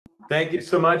Thank you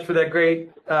so much for that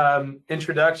great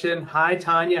introduction. Hi,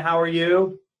 Tanya. How are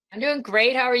you? I'm doing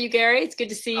great. How are you, Gary? It's good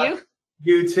to see Uh, you.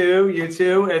 you too. You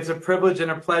too. It's a privilege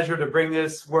and a pleasure to bring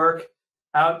this work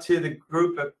out to the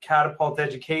group of Catapult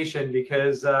Education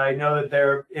because I know that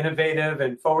they're innovative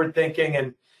and forward-thinking,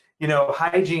 and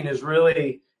hygiene is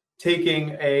really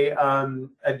taking a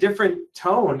different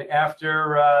tone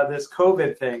after this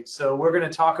COVID thing. So we're going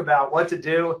to talk about what to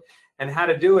do and how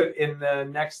to do it in the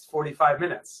next 45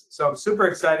 minutes. So I'm super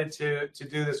excited to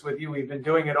do this with you. We've been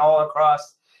doing it all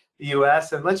across the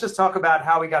US, and let's just talk about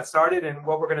how we got started and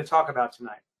what we're going to talk about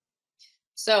tonight.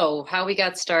 So, how we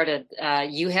got started,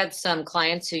 you had some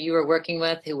clients who you were working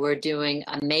with who were doing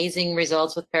amazing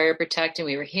results with PerioProtect, and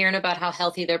we were hearing about how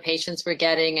healthy their patients were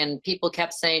getting, and people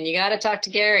kept saying, you got to talk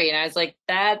to Gary. And I was like,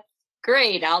 that's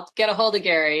great. I'll get a hold of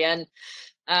Gary. And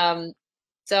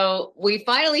so we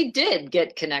finally did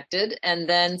get connected. And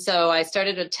then so I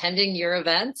started attending your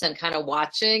events and kind of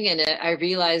watching. And I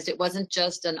realized it wasn't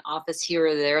just an office here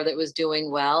or there that was doing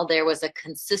well. There was a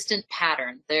consistent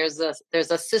pattern. There's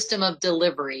a system of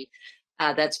delivery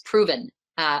that's proven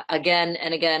again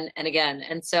and again and again.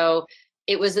 And so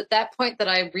it was at that point that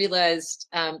I realized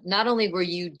not only were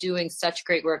you doing such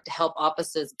great work to help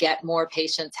offices get more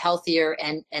patients healthier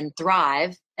and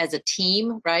thrive as a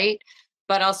team, right?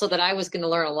 But also that I was going to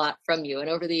learn a lot from you. And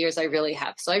over the years, I really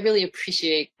have. So I really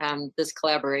appreciate this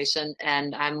collaboration,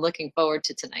 and I'm looking forward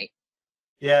to tonight.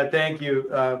 Yeah, thank you.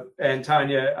 And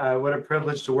Tanya, what a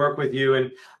privilege to work with you.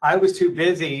 And I was too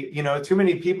busy, too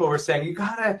many people were saying, you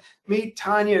gotta meet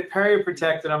Tanya at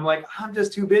PerioProtect. And I'm like, I'm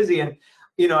just too busy. And,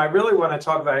 I really want to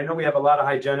talk about, I know we have a lot of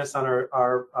hygienists on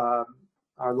our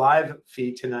live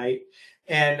feed tonight.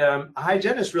 And a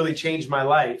hygienist really changed my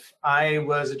life. I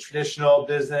was a traditional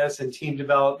business and team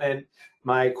development.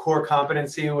 My core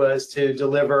competency was to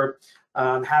deliver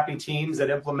happy teams that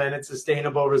implemented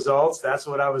sustainable results. That's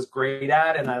what I was great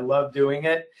at, and I loved doing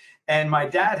it. And my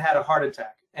dad had a heart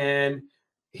attack, and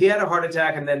he had a heart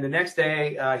attack, and then the next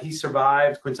day he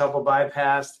survived, quintuple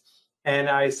bypassed. And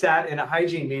I sat in a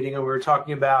hygiene meeting, and we were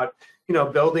talking about,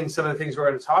 building some of the things we're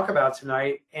going to talk about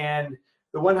tonight. And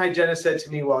the one hygienist said to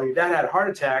me, well, your dad had a heart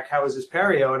attack. How was his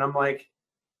perio? And I'm like,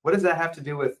 what does that have to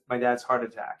do with my dad's heart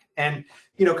attack? And,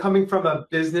 coming from a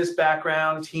business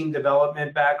background, team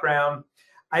development background,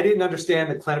 I didn't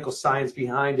understand the clinical science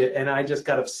behind it. And I just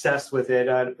got obsessed with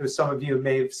it. Some of you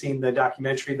may have seen the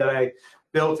documentary that I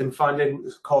built and funded. It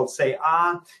was called Say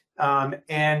Ah.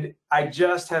 And I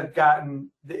just have gotten,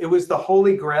 it was the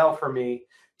holy grail for me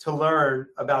to learn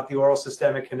about the oral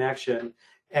systemic connection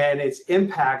and its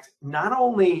impact, not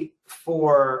only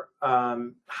for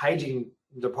hygiene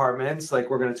departments like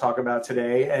we're going to talk about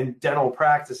today and dental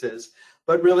practices,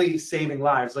 but really saving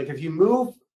lives. Like if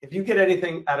you get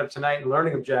anything out of tonight in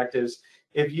learning objectives,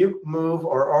 if you move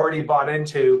or already bought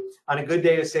into, on a good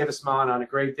day you save a smile, and on a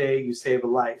great day you save a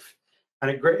life. On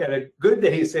a good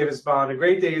day you save a smile, on a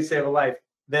great day you save a life,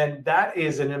 then that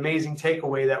is an amazing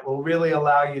takeaway that will really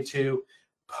allow you to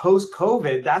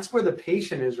post-COVID, that's where the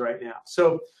patient is right now.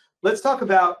 So let's talk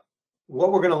about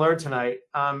what we're going to learn tonight.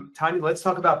 Tanya, let's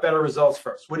talk about better results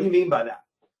first. What do you mean by that?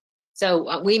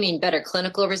 So we mean better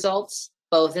clinical results,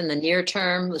 both in the near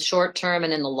term, the short term,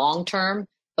 and in the long term.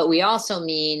 But we also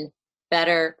mean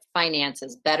better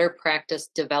finances, better practice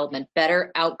development,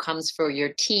 better outcomes for your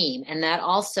team. And that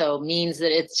also means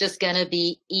that it's just going to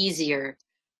be easier.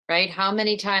 Right? How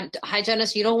many times,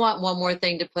 hygienists, you don't want one more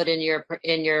thing to put in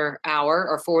your hour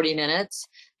or 40 minutes.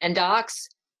 And docs,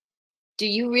 do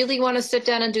you really want to sit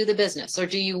down and do the business? Or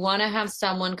do you want to have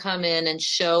someone come in and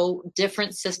show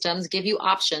different systems, give you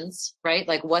options, right?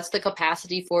 Like what's the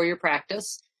capacity for your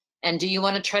practice? And do you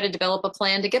want to try to develop a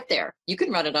plan to get there? You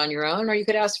can run it on your own or you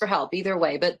could ask for help, either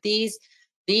way. But these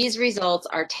results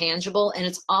are tangible, and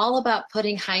it's all about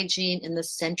putting hygiene in the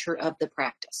center of the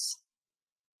practice.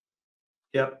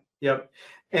 Yep.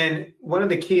 And one of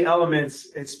the key elements,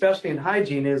 especially in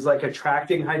hygiene, is like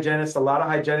attracting hygienists. A lot of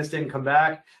hygienists didn't come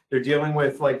back. They're dealing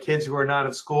with like kids who are not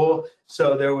at school.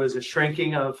 So there was a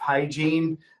shrinking of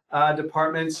hygiene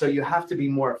departments. So you have to be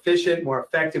more efficient, more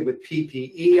effective with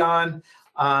PPE on.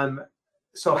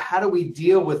 So how do we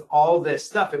deal with all this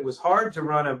stuff? It was hard to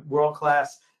run a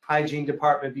world-class hygiene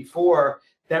department before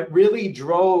that really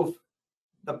drove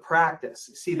the practice.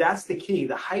 See, that's the key,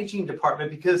 the hygiene department,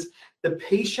 because the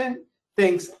patient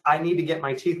thinks I need to get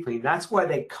my teeth cleaned. That's why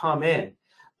they come in.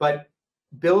 But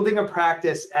building a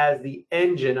practice as the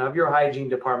engine of your hygiene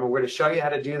department, we're going to show you how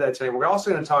to do that today. We're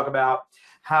also going to talk about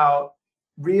how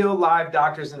real live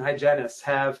doctors and hygienists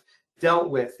have dealt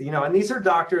with, and these are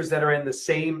doctors that are in the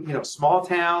same, small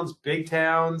towns, big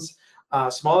towns,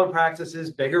 smaller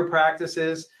practices, bigger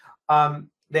practices,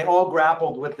 they all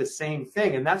grappled with the same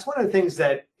thing. And that's one of the things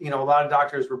that, you know, a lot of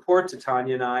doctors report to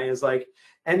Tanya and I is like,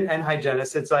 and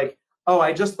hygienists, it's like, oh,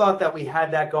 I just thought that we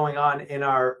had that going on in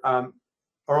our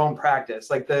own practice,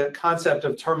 like the concept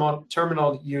of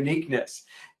terminal uniqueness.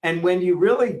 And when you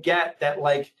really get that,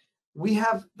 like, we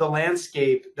have the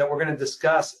landscape that we're going to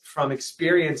discuss from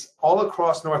experience all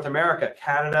across North America,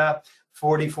 Canada,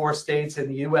 44 states in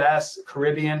the US,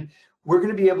 Caribbean. We're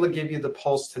going to be able to give you the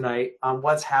pulse tonight on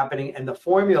what's happening and the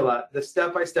formula, the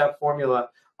step-by-step formula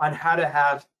on how to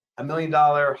have $1 million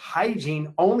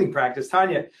hygiene only practice.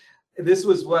 Tanya, this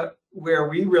was where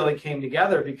we really came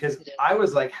together, because I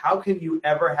was like, how can you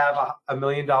ever have a $1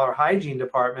 million hygiene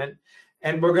department?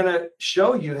 And we're going to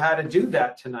show you how to do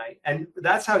that tonight. And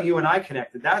that's how you and I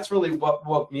connected. That's really what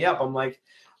woke me up. I'm like,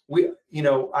 you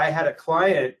know, I had a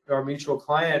client, our mutual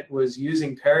client was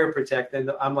using PerioProtect,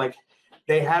 and I'm like,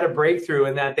 they had a breakthrough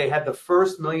in that they had the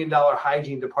first $1 million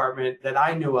hygiene department that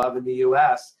I knew of in the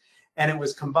US. And it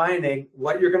was combining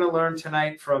what you're going to learn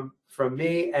tonight from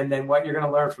me, and then what you're going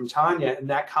to learn from Tanya. And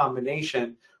that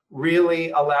combination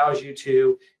really allows you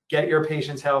to get your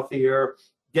patients healthier,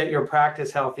 get your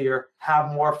practice healthier,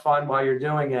 have more fun while you're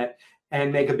doing it,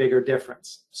 and make a bigger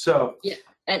difference. So yeah,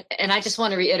 and I just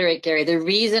want to reiterate, Gary, the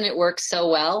reason it works so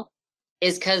well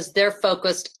is because they're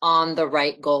focused on the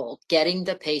right goal, getting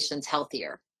the patients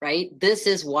healthier, right? This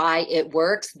is why it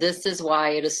works. This is why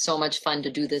it is so much fun to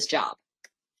do this job.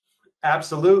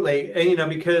 Absolutely. And, you know,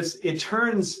 because it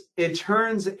turns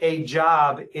a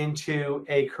job into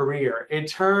a career. It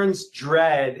turns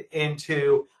dread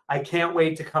into, I can't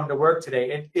wait to come to work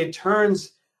today. It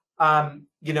turns,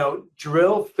 you know,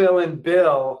 drill, fill, and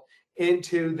bill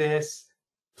into this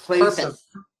place of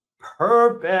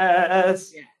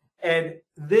purpose. Yeah. And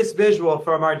this visual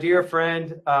from our dear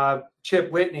friend,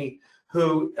 Chip Whitney,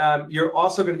 who you're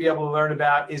also going to be able to learn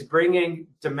about, is bringing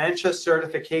dementia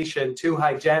certification to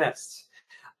hygienists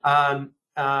in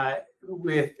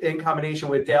combination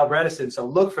with Dale Bredesen. So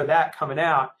look for that coming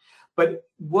out. But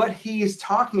what he's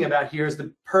talking about here is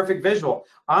the perfect visual.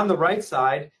 On the right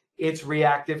side, it's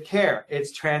reactive care.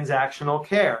 It's transactional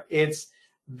care. It's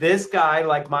this guy,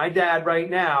 like my dad right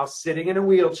now, sitting in a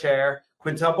wheelchair,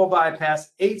 quintuple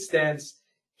bypass, 8 stents,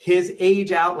 his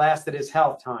age outlasted his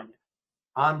health, Tanya.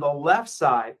 On the left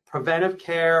side, preventive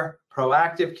care,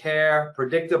 proactive care,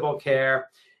 predictable care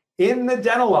in the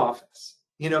dental office,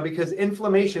 you know, because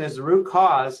inflammation is the root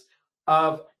cause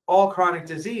of all chronic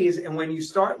disease. And when you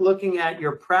start looking at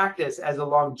your practice as a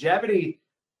longevity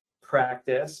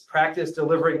practice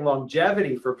delivering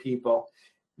longevity for people,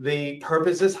 the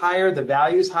purpose is higher, the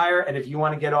value is higher. And if you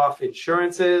want to get off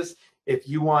insurances, if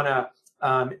you want to,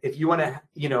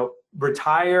 you know,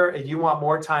 retire, if you want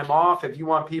more time off, if you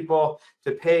want people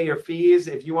to pay your fees,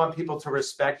 if you want people to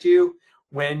respect you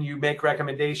when you make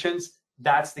recommendations,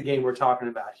 that's the game we're talking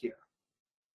about here.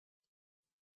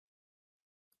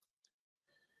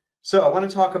 So I want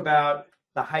to talk about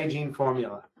the hygiene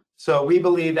formula. So we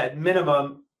believe at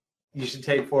minimum you should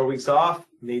take 4 weeks off,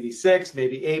 maybe 6,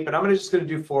 maybe 8, but I'm just going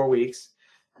to do 4 weeks.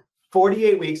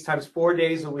 48 weeks times 4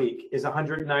 days a week is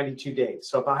 192 days.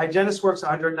 So if a hygienist works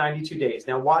 192 days,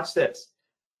 now watch this.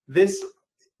 This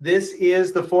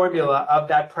is the formula of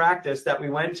that practice that we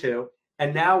went to,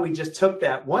 and now we just took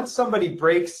that. Once somebody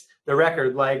breaks the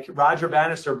record, like Roger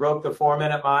Bannister broke the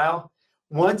 4-minute mile,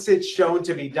 once it's shown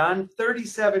to be done,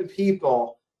 37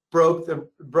 people broke the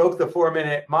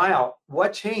 4-minute mile.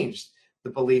 What changed? The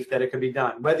belief that it could be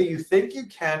done. Whether you think you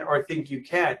can or think you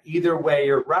can't, either way,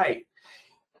 you're right.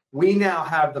 We now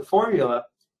have the formula.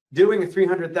 Doing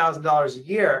 $300,000 a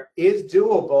year is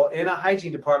doable in a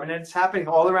hygiene department, and it's happening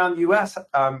all around the U.S.,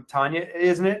 Tanya,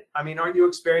 isn't it? I mean, aren't you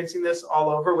experiencing this all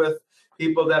over with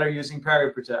people that are using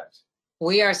PeriProtect?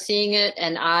 We are seeing it,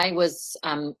 and I was,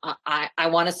 I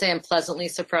want to say I'm pleasantly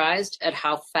surprised at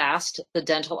how fast the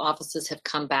dental offices have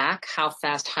come back, how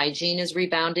fast hygiene is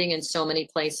rebounding in so many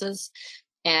places.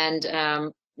 And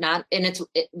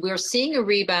we're seeing a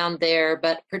rebound there,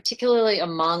 but particularly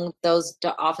among those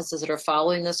offices that are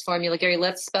following this formula. Gary,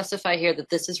 let's specify here that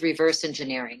this is reverse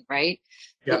engineering, right?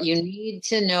 Yep. That you need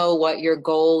to know what your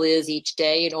goal is each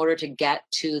day in order to get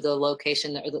to the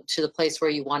location or to the place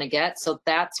where you want to get. So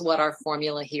that's what our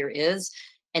formula here is.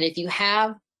 And if you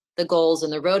have the goals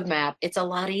and the roadmap, it's a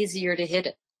lot easier to hit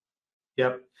it.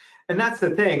 Yep. And that's the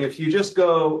thing. If you just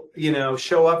go, you know,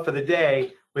 show up for the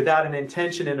day without an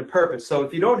intention and a purpose. So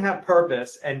if you don't have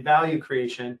purpose and value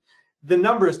creation, the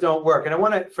numbers don't work. And I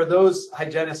want to, for those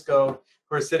hygienists who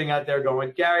are sitting out there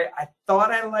going, Gary, I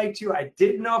thought I liked you. I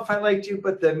didn't know if I liked you,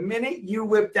 but the minute you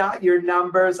whipped out your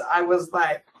numbers, I was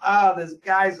like, oh, this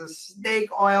guy's a snake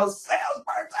oil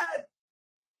salesperson.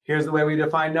 Here's the way we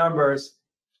define numbers.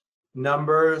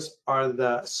 Numbers are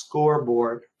the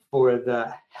scoreboard for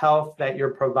the health that you're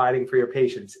providing for your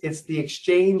patients. It's the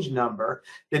exchange number,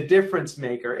 the difference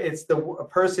maker. It's the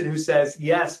person who says,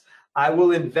 yes, I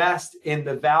will invest in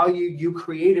the value you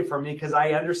created for me because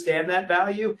I understand that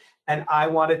value and I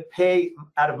want to pay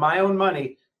out of my own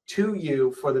money to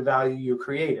you for the value you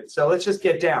created. So let's just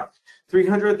get down.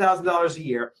 $300,000 a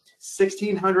year,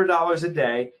 $1,600 a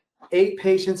day, 8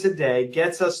 patients a day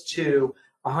gets us to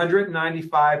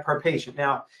 195 per patient.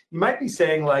 Now, you might be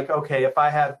saying like, okay, if I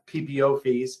have PPO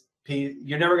fees,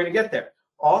 you're never going to get there.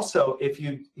 Also, if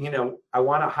I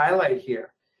want to highlight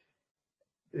here,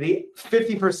 the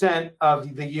 50%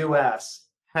 of the US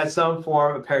has some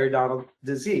form of periodontal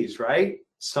disease, right?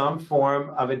 Some form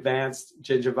of advanced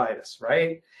gingivitis,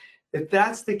 right? If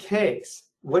that's the case,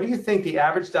 what do you think the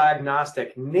average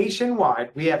diagnostic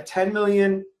nationwide, we have 10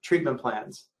 million treatment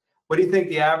plans. What do you think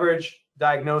the average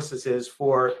diagnosis is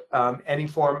for any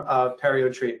form of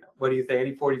perio treatment? What do you think?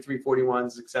 Any 43,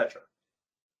 41s, etc.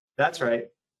 That's right,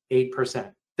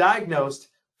 8%. Diagnosed,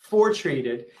 4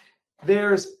 treated.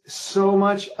 There's so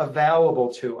much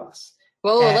available to us.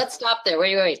 Whoa, let's stop there.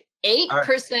 Wait.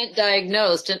 8%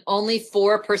 diagnosed and only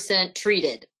 4%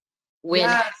 treated. When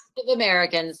half of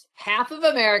Americans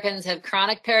have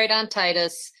chronic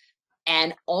periodontitis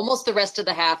and almost the rest of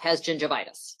the half has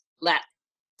gingivitis.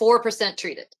 4%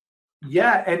 treated.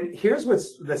 Yeah, and here's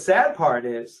what's the sad part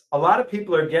is a lot of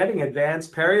people are getting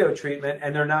advanced perio treatment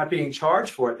and they're not being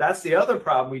charged for it. That's the other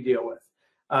problem we deal with.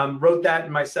 Wrote that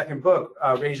in my second book,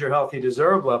 Raise Your Healthy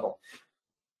Deserve Level.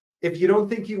 If you don't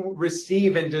think you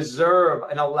receive and deserve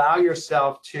and allow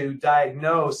yourself to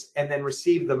diagnose and then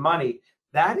receive the money,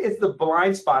 that is the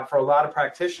blind spot for a lot of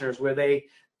practitioners where they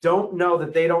don't know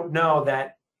that they don't know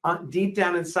that deep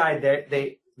down inside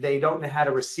they don't know how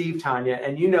to receive, Tanya.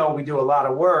 And we do a lot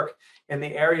of work in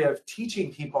the area of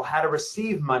teaching people how to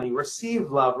receive money,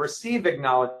 receive love, receive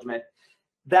acknowledgement.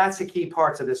 That's a key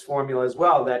part of this formula as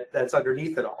well that's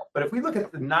underneath it all. But if we look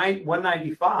at the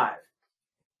 195,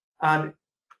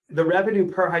 the revenue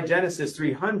per hygienist is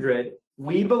 300.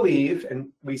 We believe, and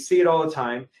we see it all the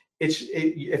time,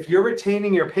 if you're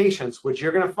retaining your patients, which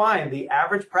you're going to find the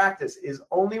average practice is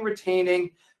only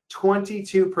retaining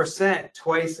 22%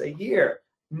 twice a year.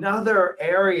 Another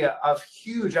area of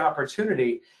huge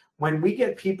opportunity. When we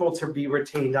get people to be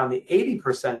retained on the 80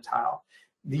 percentile,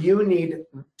 you need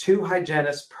 2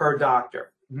 hygienists per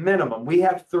doctor, minimum. We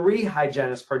have 3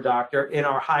 hygienists per doctor in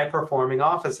our high-performing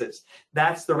offices.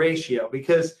 That's the ratio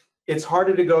because it's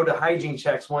harder to go to hygiene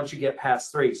checks once you get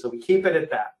past 3. So we keep it at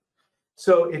that.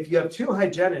 So if you have 2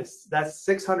 hygienists, that's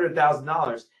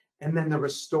 $600,000. And then the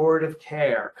restorative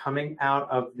care coming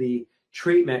out of the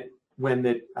treatment when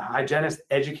the hygienist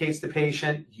educates the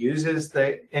patient, uses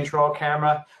the intraoral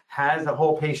camera, has a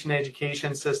whole patient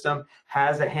education system,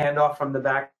 has a handoff from the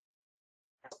back,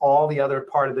 all the other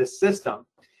part of this system.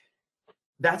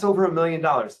 That's over $1 million.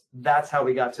 That's how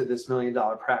we got to this $1 million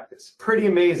practice. Pretty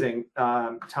amazing,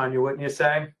 Tanya, wouldn't you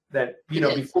say? That,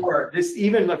 before this,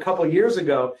 even a couple of years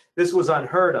ago, this was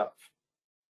unheard of.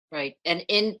 Right. And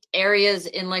in areas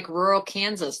in like rural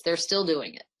Kansas, they're still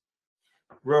doing it.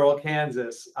 Rural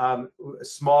Kansas,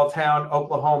 small town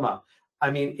Oklahoma.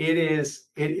 I mean, it's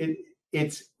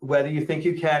whether you think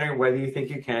you can or whether you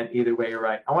think you can't, either way, you're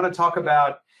right. I want to talk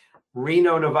about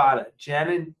Reno, Nevada. John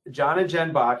and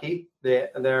Jen Bakke,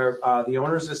 they're the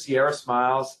owners of Sierra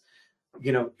Smiles,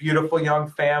 beautiful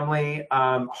young family,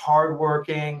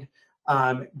 hardworking,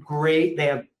 great. They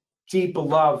have deep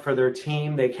love for their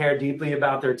team. They care deeply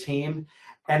about their team.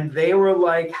 And they were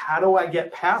like, how do I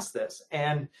get past this?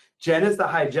 And Jen is the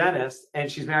hygienist,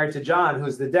 and she's married to John,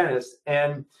 who's the dentist.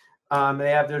 And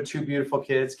they have their 2 beautiful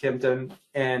kids, Kimpton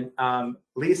and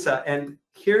Lisa. And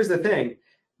here's the thing.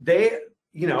 They,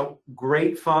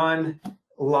 great fun,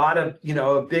 a lot of,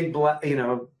 a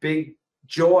big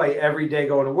joy every day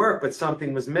going to work, but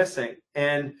something was missing.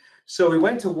 And so we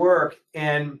went to work,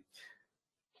 and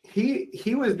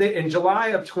he was there in July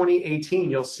of 2018,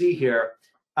 you'll see here.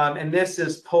 And this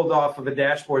is pulled off of a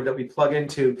dashboard that we plug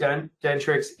into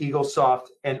Dentrix, EagleSoft,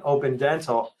 and Open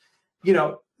Dental.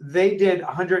 They did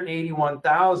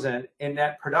 181,000 in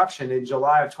net production in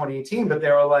July of 2018, but they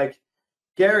were like,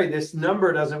 Gary, this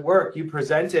number doesn't work. You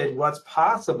presented what's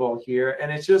possible here,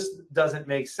 and it just doesn't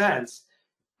make sense.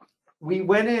 We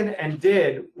went in and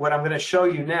did what I'm going to show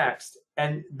you next,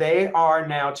 and they are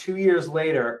now 2 years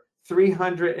later,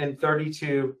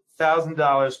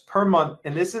 $332,000 per month,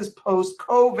 and this is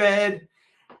post-COVID,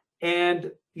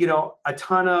 and a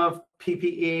ton of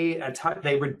PPE.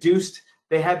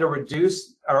 They had to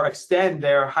reduce or extend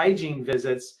their hygiene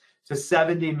visits to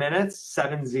 70 minutes,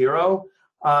 70.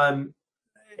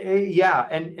 Yeah,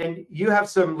 and you have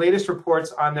some latest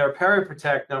reports on their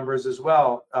PeriProtect numbers as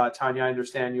well, Tanya. I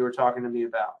understand you were talking to me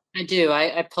about. I do.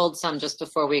 I pulled some just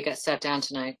before we got sat down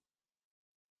tonight.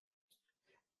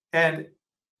 And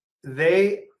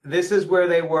this is where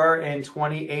they were in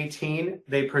 2018.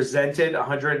 They presented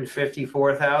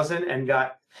 154,000 and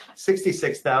got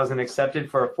 66,000 accepted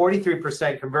for a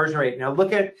 43% conversion rate. Now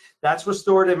look at, that's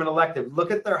restorative and elective. Look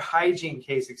at their hygiene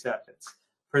case acceptance.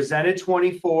 Presented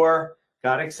 24,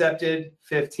 got accepted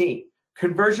 15.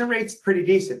 Conversion rate's pretty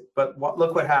decent, but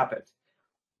look what happened.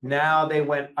 Now they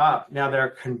went up. Now their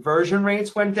conversion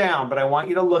rates went down, but I want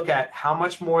you to look at how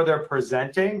much more they're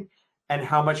presenting and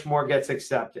how much more gets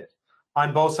accepted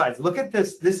on both sides. Look at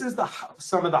this. This is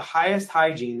some of the highest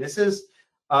hygiene. This is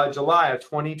July of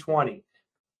 2020.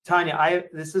 Tanya,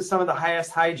 this is some of the highest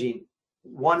hygiene.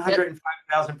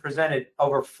 105,000 presented,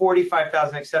 over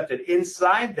 45,000 accepted.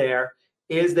 Inside there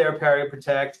is their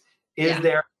PeriProtect, is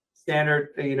their standard,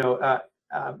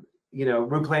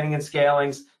 root planing and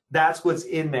scalings. That's what's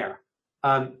in there.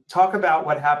 Talk about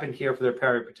what happened here for their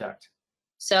PeriProtect.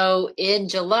 So in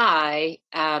July,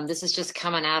 this is just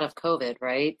coming out of COVID,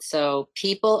 right? So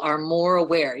people are more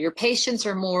aware. Your patients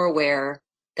are more aware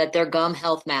that their gum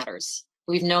health matters.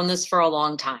 We've known this for a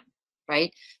long time,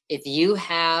 right? If you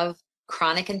have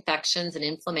chronic infections and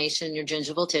inflammation in your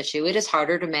gingival tissue, it is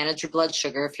harder to manage your blood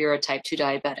sugar if you're a type 2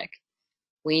 diabetic.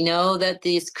 We know that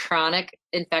these chronic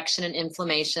infection and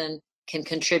inflammation can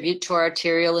contribute to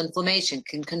arterial inflammation,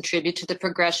 can contribute to the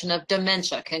progression of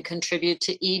dementia, can contribute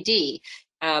to ED,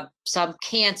 some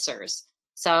cancers,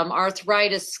 some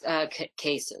arthritis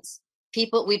cases.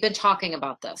 We've been talking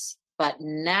about this, but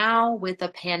now with the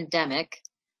pandemic,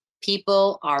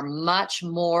 people are much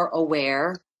more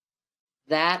aware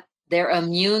that their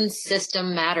immune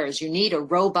system matters. You need a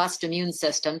robust immune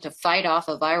system to fight off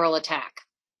a viral attack.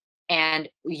 And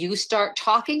you start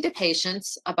talking to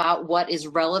patients about what is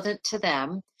relevant to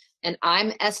them. And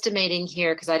I'm estimating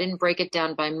here, because I didn't break it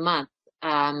down by month,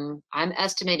 I'm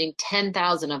estimating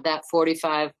 10,000 of that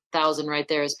 45,000 right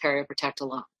there is PeriProtect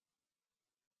alone.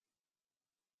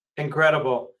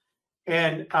 Incredible.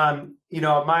 And,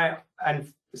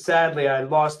 and sadly, I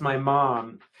lost my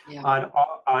mom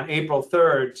on April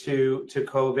 3rd to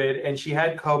COVID, and she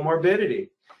had comorbidity.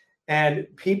 And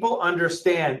people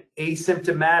understand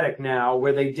asymptomatic now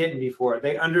where they didn't before.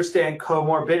 They understand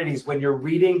comorbidities when you're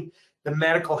reading the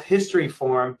medical history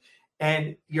form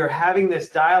and you're having this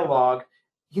dialogue.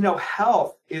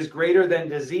 Health is greater than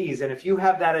disease. And if you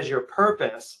have that as your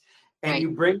purpose and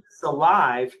you bring this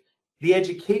alive,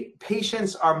 the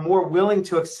patients are more willing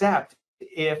to accept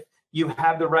if you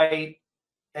have the right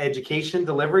education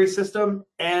delivery system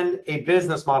and a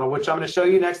business model, which I'm going to show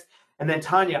you next. And then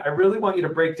Tanya, I really want you to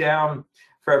break down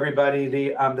for everybody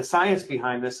the science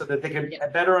behind this so that they can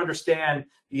better understand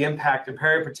the impact of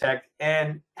PeriProtect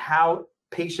and how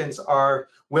patients are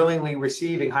willingly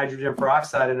receiving hydrogen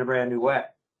peroxide in a brand new way.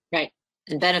 Right,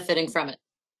 and benefiting from it.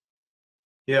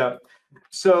 Yeah.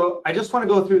 So I just want to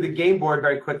go through the game board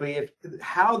very quickly.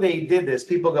 How they did this,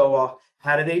 people go, well,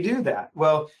 how did they do that?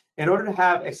 Well, in order to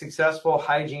have a successful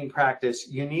hygiene practice,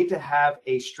 you need to have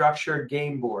a structured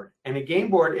game board. And a game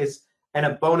board is a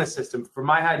bonus system. For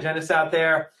my hygienists out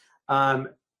there,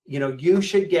 you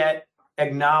should get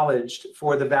acknowledged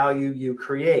for the value you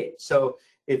create. So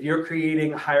if you're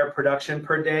creating higher production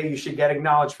per day, you should get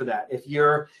acknowledged for that. If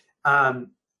you're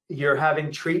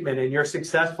having treatment and you're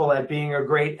successful at being a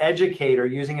great educator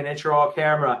using an intraoral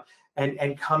camera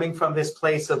and coming from this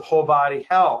place of whole body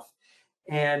health,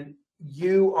 and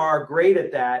you are great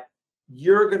at that,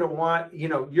 you're going to want,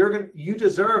 you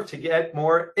deserve to get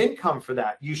more income for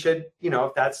that. You should,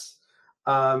 that's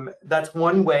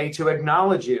one way to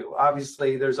acknowledge you.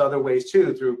 Obviously, there's other ways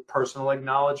too, through personal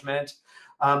acknowledgement.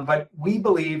 But we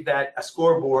believe that a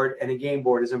scoreboard and a game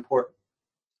board is important.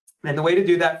 And the way to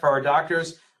do that for our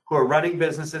doctors who are running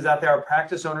businesses out there, our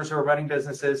practice owners who are running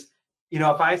businesses,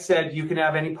 if I said you can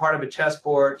have any part of a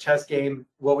chess game,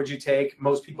 what would you take?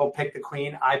 Most people pick the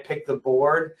queen. I pick the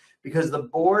board because the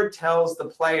board tells the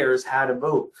players how to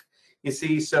move. You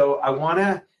see, so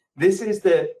this is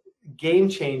the game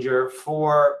changer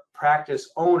for practice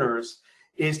owners,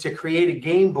 is to create a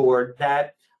game board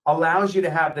that allows you to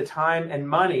have the time and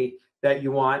money that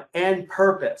you want and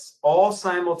purpose all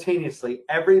simultaneously.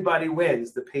 Everybody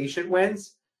wins. The patient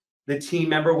wins. The team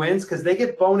member wins because they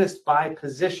get bonused by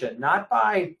position, not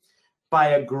by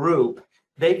a group.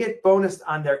 They get bonused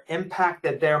on their impact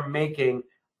that they're making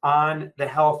on the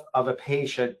health of a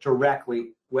patient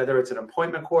directly, whether it's an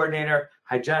appointment coordinator,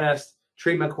 hygienist,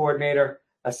 treatment coordinator,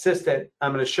 assistant.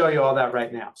 I'm going to show you all that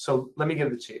right now. So let me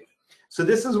give it to you. So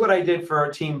this is what I did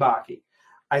for Team Baki.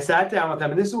 I sat down with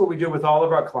them, and this is what we do with all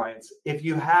of our clients. If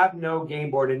you have no game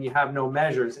board and you have no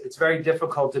measures, it's very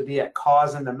difficult to be at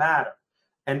cause in the matter.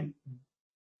 And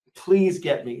please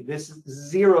get me. This is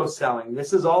zero selling.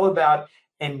 This is all about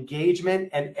engagement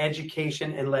and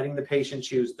education and letting the patient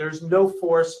choose. There's no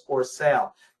force or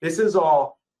sale. This is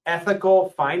all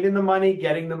ethical, finding the money,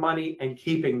 getting the money, and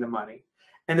keeping the money.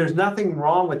 And there's nothing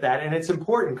wrong with that. And it's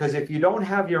important because if you don't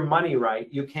have your money right,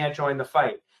 you can't join the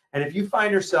fight. And if you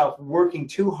find yourself working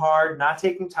too hard, not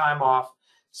taking time off,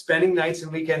 spending nights and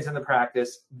weekends in the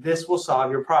practice, this will solve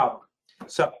your problem.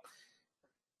 So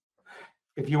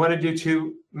if you want to do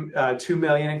 2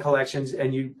 million in collections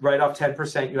and you write off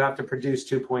 10%, you have to produce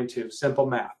 2.2. Simple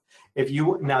math. If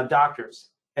you now doctors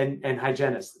and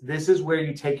hygienists, this is where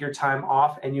you take your time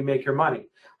off and you make your money.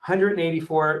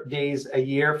 184 days a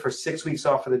year for 6 weeks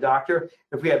off for the doctor.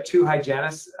 If we have 2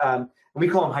 hygienists, and we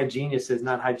call them hygienists,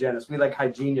 not hygienists. We like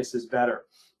hygienists better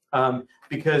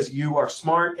because you are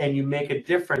smart and you make a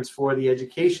difference for the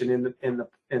education in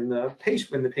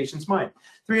the patient's mind.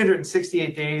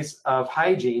 368 days of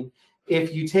hygiene.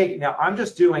 If you take now, I'm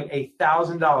just doing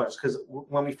 $1,000 because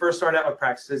when we first start out with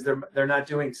practices, they're not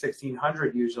doing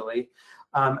 1,600 usually.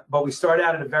 But we start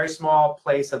out at a very small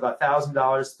place of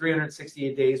 $1,000,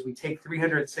 368 days. We take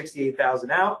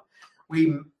 368,000 out.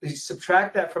 We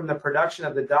subtract that from the production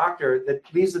of the doctor. That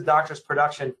leaves the doctor's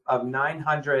production of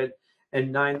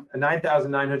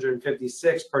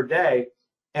 9,956 per day.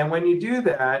 And when you do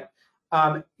that,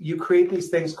 you create these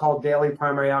things called daily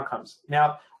primary outcomes.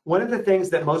 Now, one of the things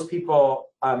that most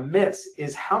people miss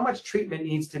is how much treatment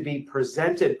needs to be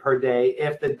presented per day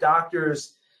if the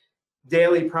doctor's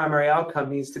daily primary outcome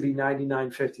needs to be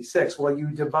 99.56. Well, you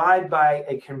divide by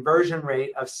a conversion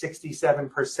rate of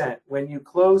 67%. When you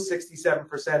close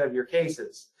 67% of your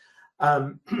cases,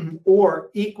 or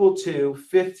equal to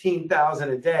 15,000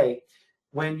 a day,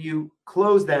 when you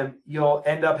close them, you'll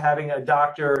end up having a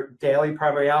doctor daily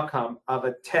primary outcome of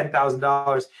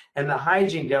 $10,000 and the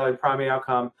hygiene daily primary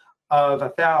outcome of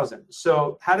 1,000.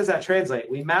 So how does that translate?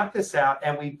 We map this out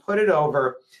and we put it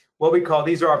over what we call,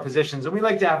 these are our positions, and we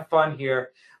like to have fun here.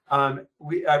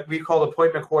 We call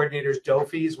appointment coordinators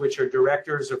DOFIs, which are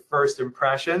directors of first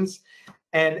impressions.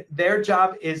 And their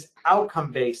job is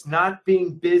outcome-based, not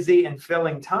being busy and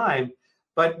filling time.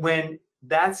 But when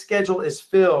that schedule is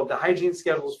filled, the hygiene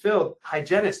schedule is filled,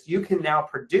 hygienist, you can now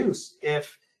produce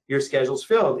if your schedule's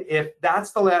filled. If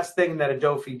that's the last thing that a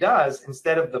DOFI does,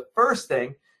 instead of the first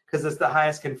thing, because it's the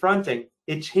highest confronting,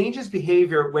 it changes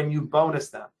behavior when you bonus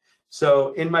them.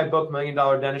 So in my book, $1 Million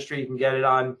Dentistry, you can get it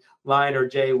online, or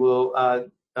Jay will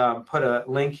put a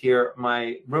link here.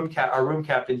 Our room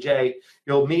captain, Jay,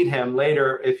 you'll meet him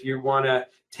later if you want to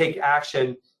take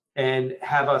action and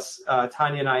have us,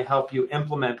 Tanya and I, help you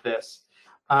implement this.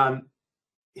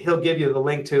 He'll give you the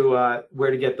link to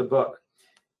where to get the book.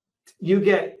 You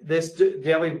get this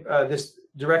daily, this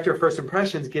director of first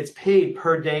impressions gets paid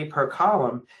per day per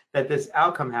column that this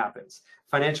outcome happens.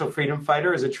 Financial freedom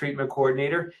fighter is a treatment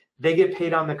coordinator. They get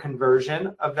paid on the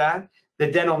conversion of that. The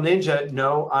dental ninja,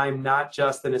 no, I'm not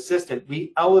just an assistant.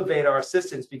 We elevate our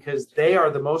assistants because they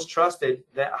are the most trusted.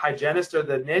 The hygienist or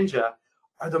the ninja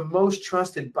are the most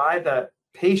trusted by the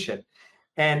patient.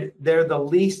 And they're the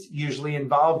least usually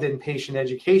involved in patient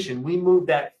education. We move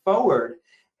that forward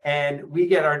and we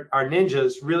get our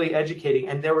ninjas really educating,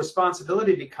 and their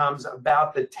responsibility becomes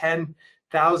about the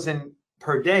 10,000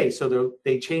 per day. So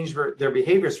they change their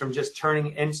behaviors from just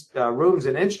turning rooms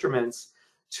and instruments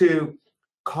to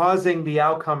causing the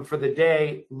outcome for the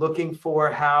day, looking for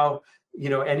how,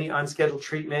 any unscheduled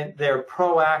treatment. They're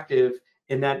proactive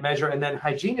in that measure. And then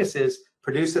hygienists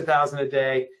produce 1,000 a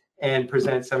day and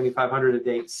present 7,500 a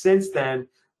day. Since then,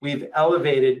 we've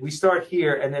elevated. We start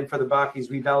here, and then for the Bakis,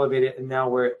 we've elevated, and now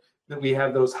we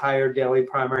have those higher daily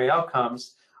primary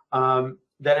outcomes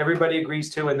that everybody agrees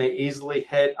to and they easily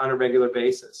hit on a regular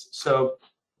basis. So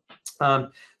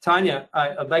Tanya,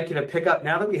 I'd like you to pick up,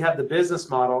 now that we have the business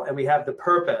model and we have the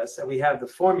purpose and we have the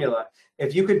formula,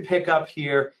 if you could pick up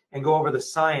here and go over the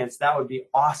science, that would be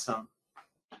awesome.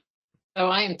 Oh,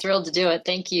 I am thrilled to do it.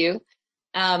 Thank you.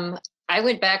 I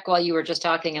went back while you were just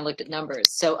talking and looked at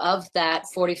numbers. So of that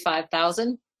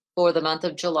 45,000 for the month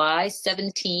of July,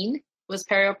 17 was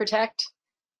PerioProtect.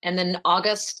 And then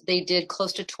August, they did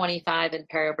close to 25 in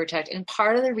PerioProtect. And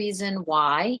part of the reason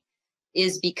why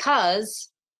is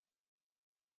because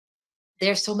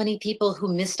there's so many people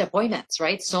who missed appointments,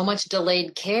 right? So much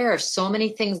delayed care, so many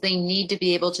things they need to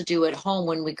be able to do at home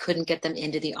when we couldn't get them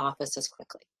into the office as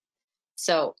quickly.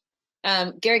 So,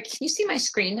 Gary, can you see my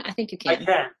screen? I think you can. I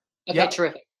can. Okay, Yep.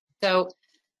 terrific. So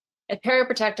at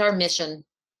PerioProtect, our mission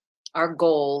our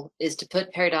goal is to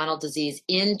put periodontal disease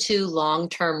into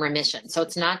long-term remission. So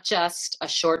it's not just a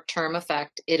short-term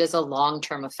effect, it is a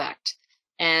long-term effect.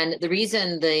 And the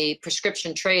reason the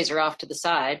prescription trays are off to the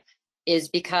side is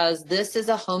because this is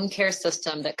a home care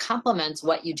system that complements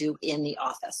what you do in the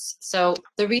office. So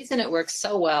the reason it works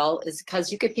so well is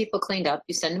because you get people cleaned up,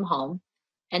 you send them home,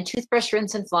 and toothbrush,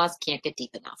 rinse, and floss can't get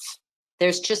deep enough.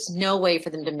 There's just no way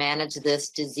for them to manage this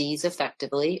disease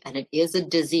effectively, and it is a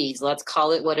disease. Let's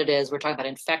call it what it is. We're talking about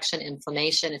infection,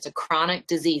 inflammation. It's a chronic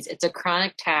disease. It's a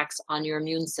chronic tax on your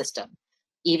immune system.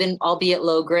 Even albeit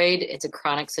low grade, it's a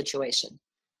chronic situation.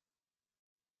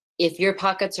 If your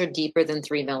pockets are deeper than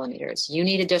 3 millimeters, you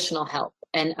need additional help.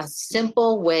 And a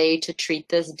simple way to treat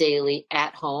this daily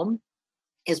at home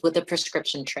is with a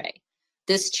prescription tray.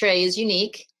 This tray is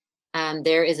unique.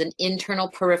 There is an internal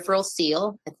peripheral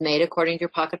seal. It's made according to your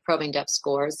pocket probing depth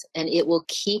scores, and it will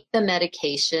keep the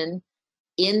medication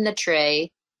in the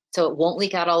tray so it won't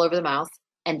leak out all over the mouth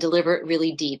and deliver it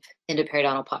really deep into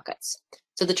periodontal pockets.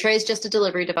 So the tray is just a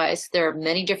delivery device. There are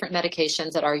many different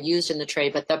medications that are used in the tray,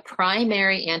 but the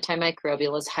primary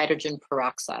antimicrobial is hydrogen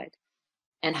peroxide.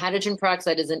 And hydrogen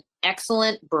peroxide is an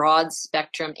excellent broad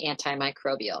spectrum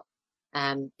antimicrobial.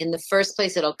 In the first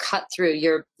place, it'll cut through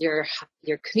your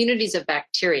communities of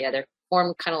bacteria. They're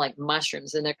formed kind of like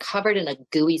mushrooms, and they're covered in a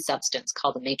gooey substance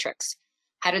called a matrix.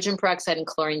 Hydrogen peroxide and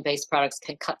chlorine-based products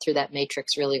can cut through that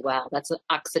matrix really well. That's an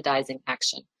oxidizing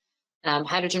action.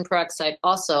 Hydrogen peroxide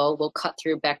also will cut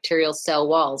through bacterial cell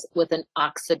walls with an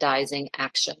oxidizing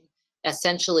action.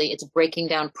 Essentially, it's breaking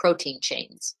down protein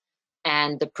chains.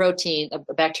 And the protein,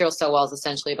 a bacterial cell wall is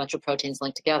essentially a bunch of proteins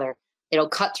linked together. It'll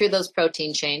cut through those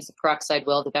protein chains, the peroxide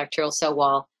will, the bacterial cell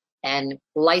wall, and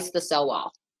lyse the cell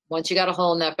wall. Once you got a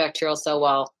hole in that bacterial cell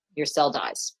wall, your cell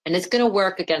dies. And it's going to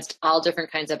work against all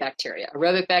different kinds of bacteria.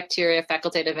 Aerobic bacteria,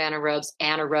 facultative anaerobes,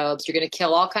 anaerobes. You're going to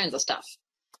kill all kinds of stuff.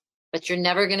 But you're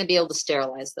never going to be able to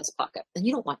sterilize this pocket. And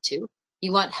you don't want to.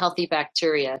 You want healthy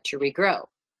bacteria to regrow.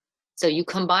 So you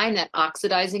combine that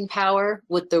oxidizing power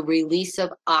with the release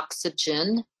of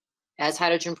oxygen. As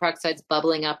hydrogen peroxide is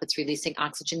bubbling up, it's releasing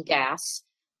oxygen gas.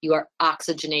 You are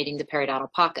oxygenating the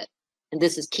periodontal pocket. And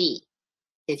this is key.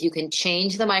 If you can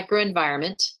change the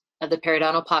microenvironment of the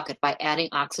periodontal pocket by adding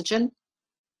oxygen,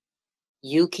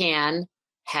 you can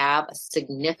have a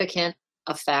significant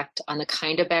effect on the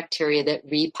kind of bacteria that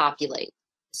repopulate.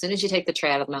 As soon as you take the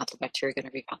tray out of the mouth, the bacteria are going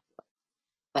to repopulate.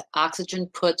 But oxygen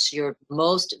puts your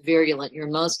most virulent, your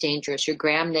most dangerous, your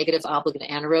gram-negative obligate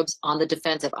anaerobes on the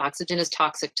defensive. Oxygen is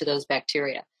toxic to those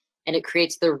bacteria, and it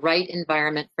creates the right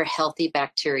environment for healthy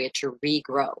bacteria to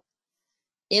regrow.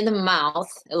 In the mouth,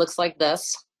 it looks like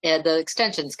this. The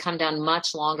extensions come down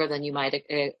much longer than you might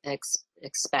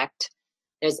expect.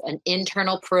 There's an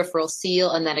internal peripheral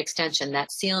seal and that extension.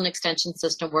 That seal and extension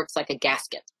system works like a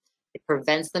gasket. It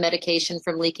prevents the medication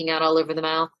from leaking out all over the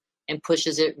mouth and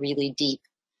pushes it really deep.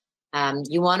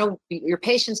 Your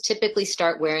patients typically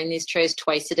start wearing these trays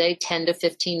twice a day, 10 to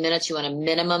 15 minutes. You want a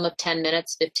minimum of 10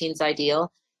 minutes, 15 is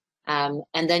ideal. And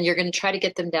then you're going to try to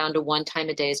get them down to 1 time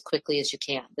a day as quickly as you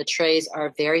can. The trays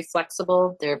are very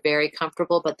flexible, they're very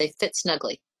comfortable, but they fit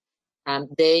snugly.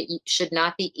 They should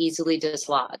not be easily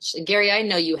dislodged. And Gary, I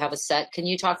know you have a set. Can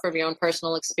you talk from your own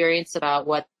personal experience about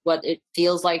what it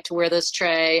feels like to wear this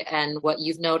tray and what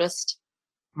you've noticed?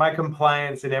 My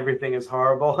compliance and everything is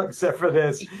horrible except for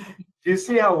this. Do you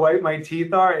see how white my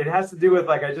teeth are? It has to do with,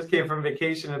 like, I just came from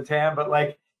vacation in tan, but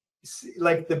like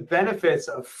the benefits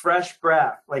of fresh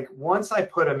breath. Like once I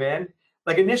put them in,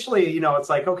 like initially, you know, it's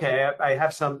like, okay, I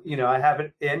have some, you know, I have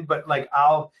it in, but like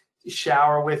I'll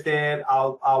shower with it,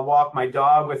 I'll walk my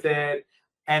dog with it,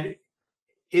 and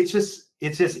it's just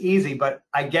easy. But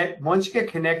once you get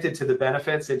connected to the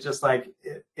benefits, it's just like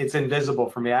it's invisible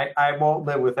for me. I won't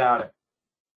live without it.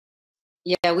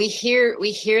 Yeah, we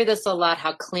hear this a lot,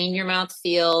 how clean your mouth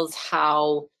feels,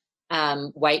 how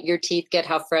white your teeth get,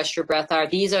 how fresh your breath are.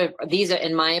 These are,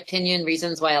 in my opinion,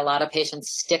 reasons why a lot of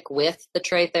patients stick with the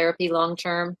tray therapy long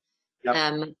term.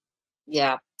 Yep.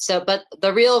 Yeah. So, but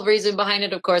the real reason behind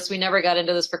it, of course, we never got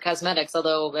into this for cosmetics,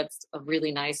 although that's a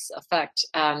really nice effect.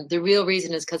 The real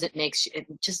reason is because it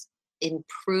just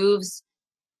improves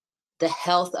the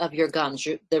health of your gums.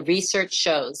 The research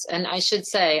shows, and I should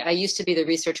say, I used to be the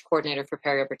research coordinator for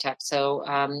PerioProtect, so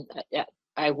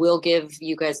I will give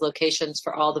you guys locations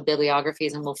for all the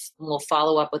bibliographies, and we'll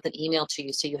follow up with an email to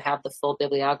you so you have the full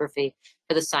bibliography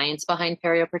for the science behind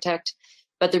PerioProtect.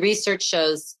 But the research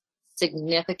shows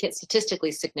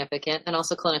statistically significant, and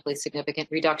also clinically significant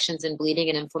reductions in bleeding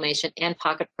and inflammation and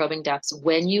pocket probing depths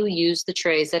when you use the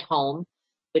trays at home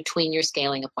between your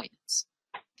scaling appointments.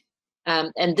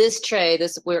 And this tray,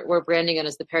 we're branding it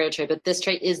as the perio tray, but this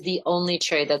tray is the only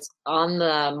tray that's on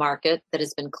the market that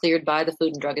has been cleared by the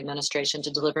Food and Drug Administration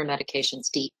to deliver medications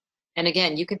deep. And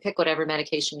again, you can pick whatever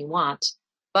medication you want,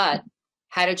 but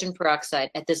hydrogen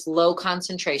peroxide at this low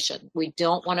concentration, we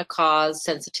don't want to cause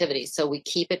sensitivity, so we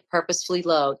keep it purposefully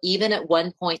low. Even at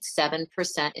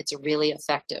 1.7%, it's really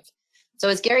effective. So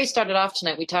as Gary started off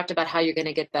tonight, we talked about how you're going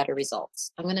to get better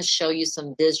results. I'm going to show you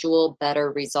some visual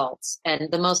better results. And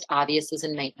the most obvious is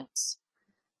in maintenance.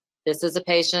 This is a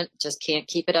patient, just can't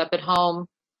keep it up at home,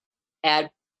 add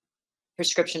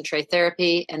prescription tray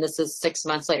therapy, and this is 6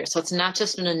 months later. So it's not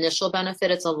just an initial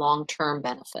benefit, it's a long-term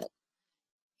benefit.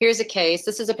 Here's a case.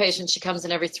 This is a patient, she comes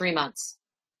in every 3 months.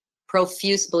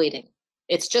 Profuse bleeding.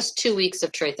 It's just 2 weeks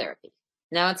of tray therapy.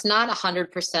 Now, it's not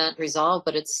 100% resolved,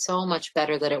 but it's so much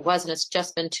better than it was, and it's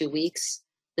just been 2 weeks.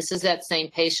 This is that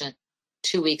same patient,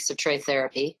 2 weeks of tray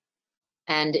therapy.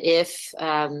 And if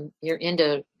you're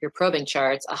into your probing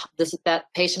charts, that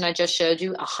patient I just showed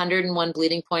you, 101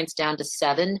 bleeding points down to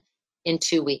 7 in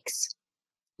 2 weeks.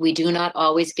 We do not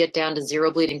always get down to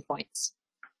 0 bleeding points,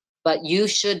 but you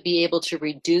should be able to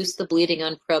reduce the bleeding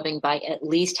on probing by at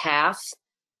least half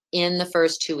in the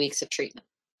first 2 weeks of treatment.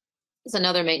 This is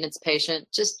another maintenance patient,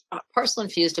 just porcelain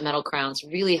fused to metal crowns,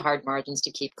 really hard margins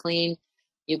to keep clean.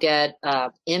 You get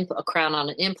a crown on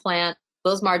an implant.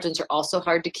 Those margins are also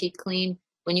hard to keep clean.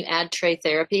 When you add tray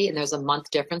therapy, and there's a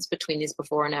month difference between these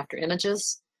before and after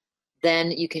images, then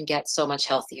you can get so much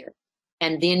healthier.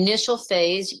 And the initial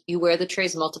phase, you wear the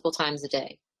trays multiple times a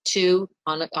day. 2,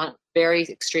 on very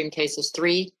extreme cases,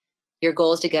 3. Your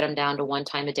goal is to get them down to 1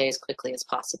 time a day as quickly as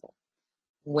possible.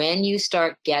 When you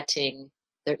start getting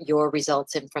your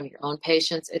results in from your own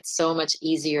patients, it's so much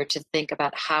easier to think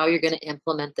about how you're going to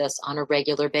implement this on a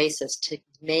regular basis to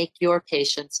make your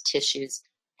patients' tissues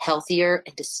healthier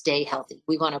and to stay healthy.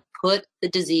 We want to put the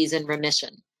disease in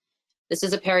remission. This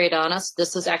is a periodontist.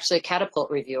 This is actually a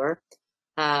Catapult reviewer.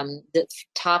 The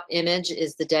top image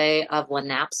is the day of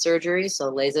LANAP surgery, so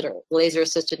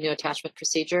laser-assisted new attachment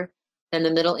procedure. Then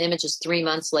the middle image is 3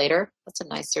 months later. That's a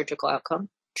nice surgical outcome.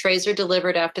 Trays are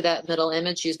delivered after that middle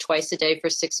image, used twice a day for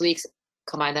 6 weeks.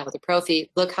 Combine that with a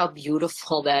prophy. Look how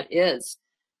beautiful that is.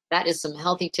 That is some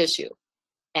healthy tissue.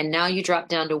 And now you drop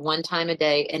down to 1 time a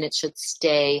day, and it should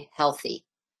stay healthy.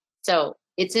 So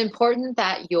it's important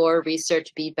that your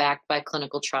research be backed by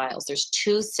clinical trials. There's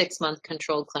 2 6-month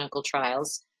controlled clinical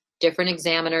trials, different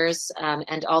examiners,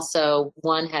 and also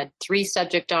one had 3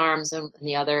 subject arms and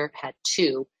the other had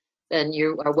 2. Then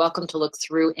you are welcome to look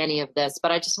through any of this.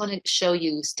 But I just want to show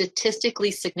you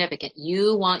statistically significant.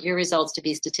 You want your results to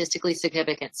be statistically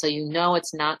significant, so you know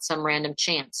it's not some random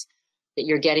chance that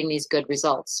you're getting these good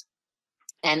results.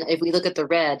 And if we look at the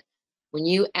red, when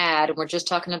you add, and we're just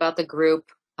talking about the group,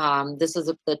 this is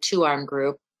the 2-arm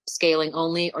group, scaling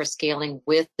only or scaling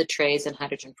with the trays and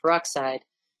hydrogen peroxide,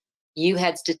 you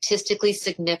had statistically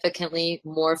significantly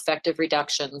more effective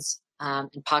reductions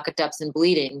in pocket depths and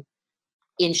bleeding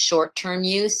in short-term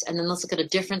use. And then let's look at a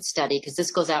different study, because this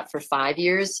goes out for 5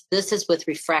 years. This is with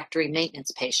refractory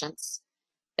maintenance patients.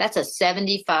 That's a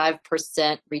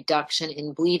 75% reduction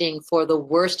in bleeding for the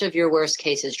worst of your worst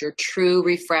cases, your true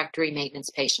refractory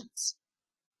maintenance patients.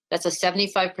 That's a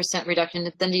 75%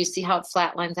 reduction. Then do you see how it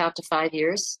flatlines out to 5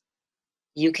 years?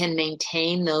 You can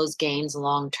maintain those gains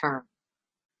long-term.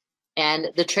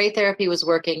 And the tray therapy was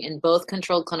working in both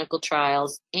controlled clinical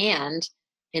trials and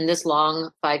in this long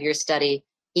 5-year study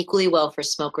equally well for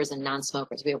smokers and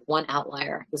non-smokers. We have 1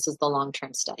 outlier. This is the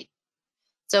long-term study.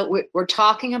 So we're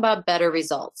talking about better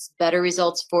results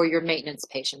for your maintenance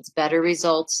patients, better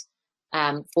results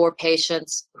for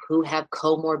patients who have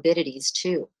comorbidities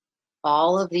too.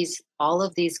 All of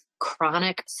these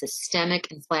chronic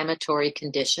systemic inflammatory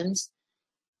conditions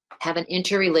have an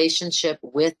interrelationship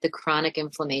with the chronic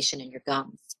inflammation in your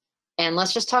gums. And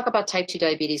let's just talk about type 2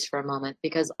 diabetes for a moment,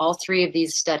 because all 3 of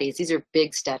these studies, these are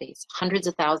big studies, hundreds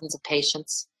of thousands of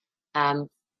patients, and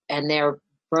they're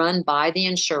run by the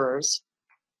insurers.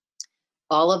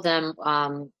 All of them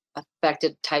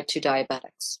affected type 2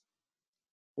 diabetics.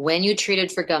 When you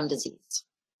treated for gum disease,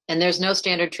 and there's no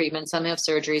standard treatment, some have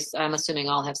surgeries, I'm assuming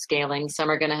all have scaling, some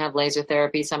are going to have laser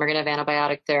therapy, some are going to have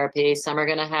antibiotic therapy, some are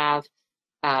going to have,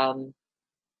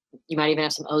 you might even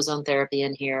have some ozone therapy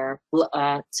in here.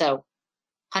 So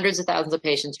hundreds of thousands of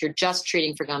patients, you're just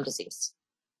treating for gum disease.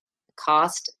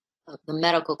 The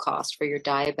medical cost for your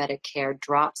diabetic care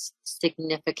drops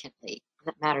significantly.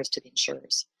 That matters to the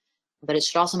insurers, but it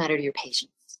should also matter to your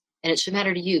patients. And it should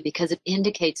matter to you, because it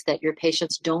indicates that your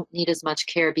patients don't need as much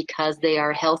care because they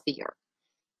are healthier.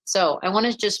 So I want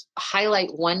to just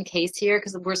highlight one case here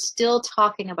because we're still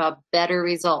talking about better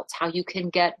results, how you can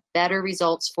get better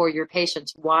results for your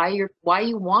patients, why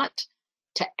you want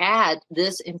to add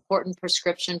this important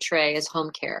prescription tray as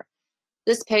home care.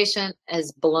 This patient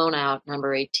is blown out,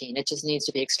 number 18. It just needs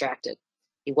to be extracted.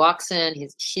 He walks in,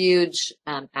 he's huge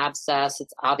abscess,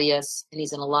 it's obvious, and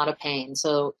he's in a lot of pain.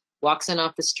 So walks in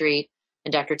off the street,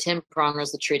 and Dr. Tim Pronger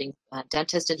is the treating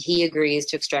dentist, and he agrees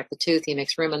to extract the tooth. He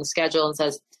makes room on the schedule and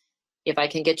says, if I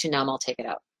can get you numb, I'll take it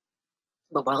out.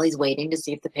 But while he's waiting to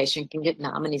see if the patient can get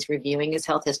numb and he's reviewing his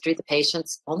health history, the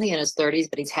patient's only in his 30s,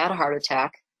 but he's had a heart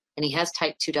attack and he has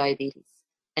type 2 diabetes.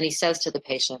 And he says to the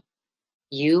patient,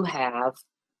 you have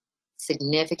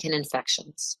significant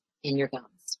infections in your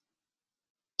gums.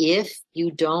 If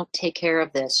you don't take care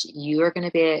of this, you are going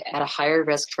to be at a higher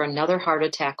risk for another heart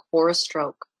attack or a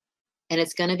stroke. And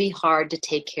it's going to be hard to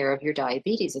take care of your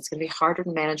diabetes. It's going to be harder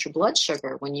to manage your blood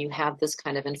sugar when you have this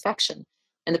kind of infection.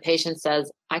 And the patient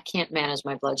says, I can't manage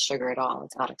my blood sugar at all.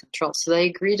 It's out of control. So they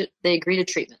agree to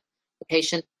treatment. The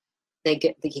patient,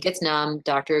 he gets numb,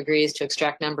 doctor agrees to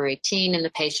extract number 18, and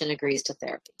the patient agrees to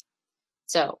therapy.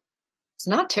 So it's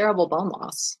not terrible bone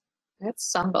loss. It's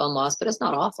some bone loss, but it's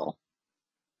not awful.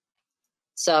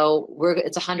 So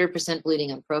it's 100%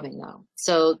 bleeding and probing though.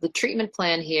 So the treatment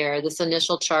plan here, this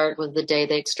initial chart was the day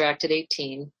they extracted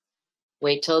 18.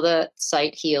 Wait till the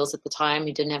site heals. At the time,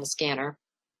 he didn't have a scanner.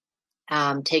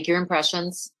 Take your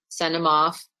impressions, send them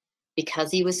off.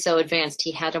 Because he was so advanced,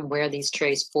 he had him wear these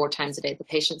trays 4 times a day. The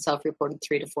patient self-reported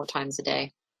 3 to 4 times a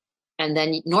day. And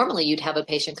then normally you'd have a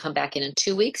patient come back in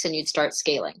 2 weeks and you'd start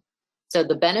scaling. So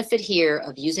the benefit here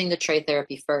of using the tray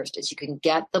therapy first is you can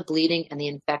get the bleeding and the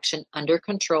infection under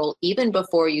control even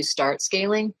before you start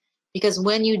scaling, because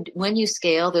when you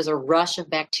scale, there's a rush of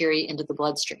bacteria into the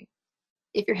bloodstream.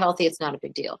 If you're healthy, it's not a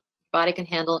big deal. Your body can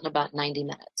handle it in about 90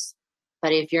 minutes.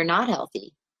 But if you're not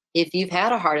healthy, if you've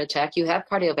had a heart attack, you have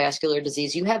cardiovascular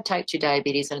disease, you have type 2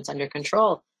 diabetes and it's under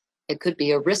control, it could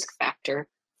be a risk factor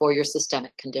for your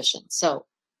systemic condition. So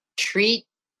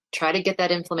try to get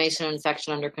that inflammation and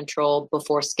infection under control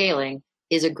before scaling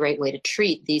is a great way to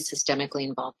treat these systemically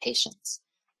involved patients.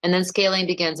 And then scaling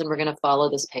begins and we're going to follow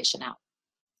this patient out.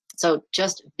 So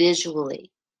just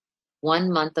visually, 1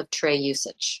 month of tray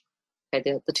usage.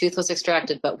 Okay, the tooth was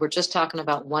extracted, but we're just talking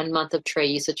about 1 month of tray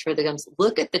usage for the gums.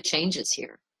 Look at the changes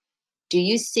here. Do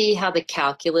you see how the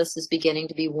calculus is beginning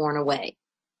to be worn away?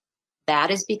 That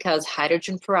is because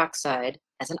hydrogen peroxide,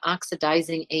 as an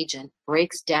oxidizing agent,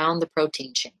 breaks down the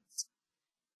protein chains.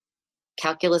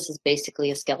 Calculus is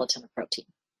basically a skeleton of protein.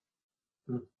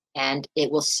 And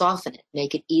it will soften it,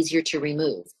 make it easier to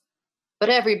remove. But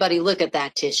everybody look at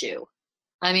that tissue.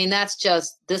 I mean,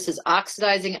 this is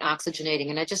oxidizing and oxygenating.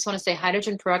 And I just want to say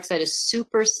hydrogen peroxide is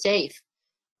super safe.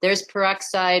 There's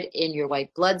peroxide in your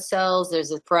white blood cells.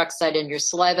 There's a peroxide in your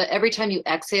saliva. Every time you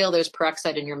exhale, there's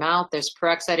peroxide in your mouth. There's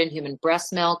peroxide in human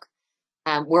breast milk.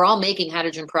 We're all making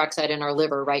hydrogen peroxide in our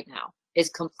liver right now. It's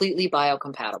completely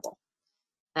biocompatible.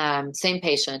 Same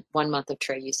patient, 1 month of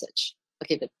tray usage.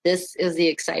 Okay, but this is the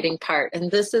exciting part.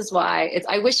 And this is why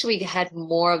I wish we had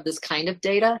more of this kind of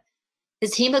data.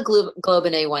 His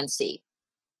hemoglobin A1C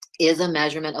is a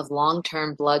measurement of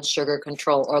long-term blood sugar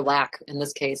control, or lack, in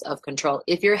this case, of control.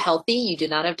 If you're healthy, you do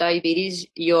not have diabetes,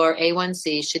 your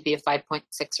A1C should be a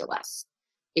 5.6 or less.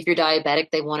 If you're diabetic,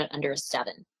 they want it under a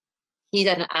 7. He's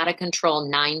at an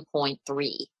out-of-control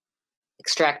 9.3.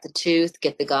 Extract the tooth,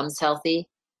 get the gums healthy,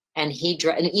 and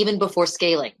even before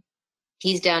scaling,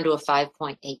 he's down to a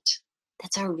 5.8.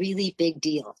 That's a really big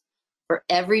deal. For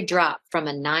every drop from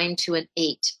a 9 to an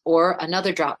 8, or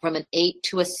another drop from an 8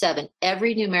 to a 7,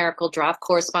 every numerical drop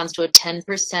corresponds to a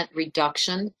 10%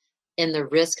 reduction in the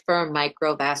risk for a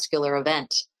microvascular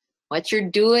event. What you're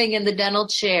doing in the dental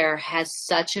chair has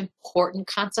such important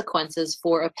consequences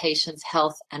for a patient's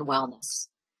health and wellness.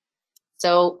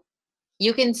 So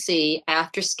you can see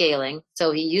after scaling,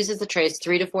 so he uses the trays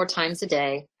 3 to 4 times a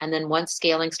day, and then once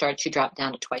scaling starts, you drop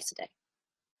down to twice a day.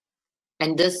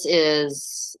 And this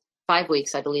is 5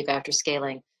 weeks, I believe, after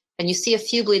scaling. And you see a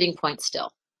few bleeding points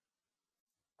still.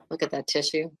 Look at that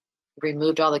tissue.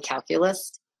 Removed all the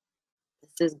calculus.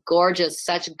 This is gorgeous,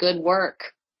 such good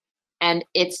work. And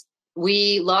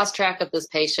we lost track of this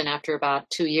patient after about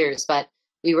 2 years, but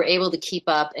we were able to keep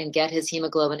up and get his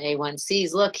hemoglobin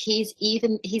A1Cs. Look, he's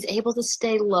able to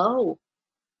stay low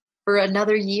for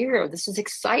another year. This is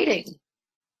exciting.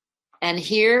 And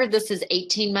here, this is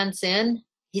 18 months in.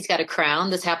 He's got a crown.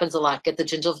 This happens a lot. Get the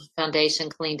gingival foundation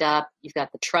cleaned up. You've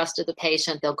got the trust of the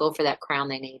patient. They'll go for that crown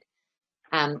they need.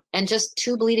 And just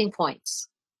 2 bleeding points.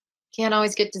 Can't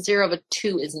always get to 0, but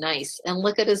 2 is nice. And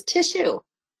look at his tissue.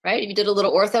 right? If you did a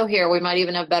little ortho here, we might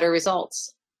even have better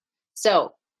results.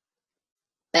 So,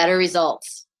 better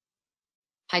results.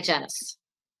 Hygienists.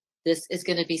 This is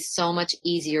going to be so much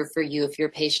easier for you if your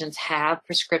patients have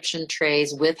prescription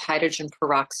trays with hydrogen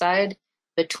peroxide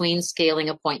between scaling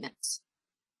appointments.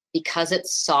 Because it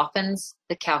softens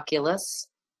the calculus,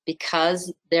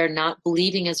 because they're not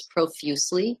bleeding as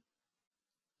profusely,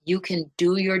 you can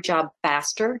do your job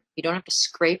faster. You don't have to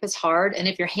scrape as hard. And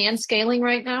if you're hand scaling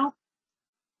right now,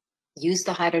 use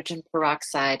the hydrogen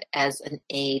peroxide as an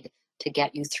aid to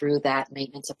get you through that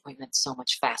maintenance appointment so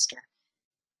much faster.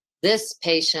 This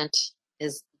patient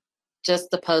is just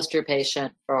the poster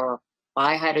patient for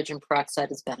why hydrogen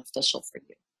peroxide is beneficial for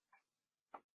you.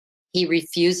 He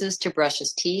refuses to brush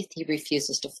his teeth. He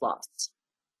refuses to floss.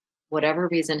 Whatever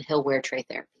reason, he'll wear tray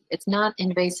therapy. It's not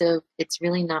invasive. It's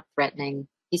really not threatening.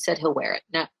 He said he'll wear it.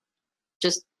 Now,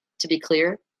 just to be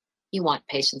clear, you want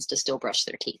patients to still brush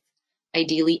their teeth.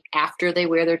 Ideally after they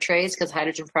wear their trays, because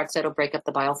hydrogen peroxide will break up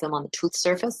the biofilm on the tooth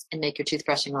surface and make your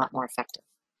toothbrushing a lot more effective.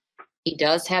 He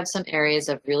does have some areas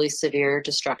of really severe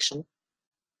destruction.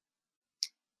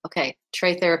 Okay,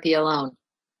 tray therapy alone.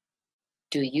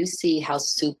 Do you see how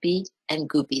soupy and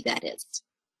goopy that is?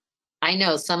 I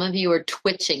know some of you are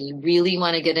twitching. You really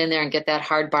want to get in there and get that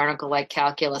hard barnacle-like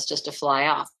calculus just to fly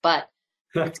off, but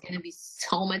it's going to be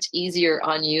so much easier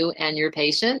on you and your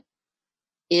patient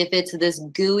if it's this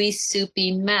gooey,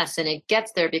 soupy mess. And it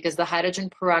gets there because the hydrogen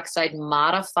peroxide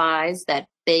modifies that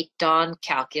baked on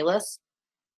calculus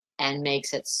and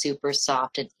makes it super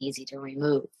soft and easy to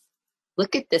remove.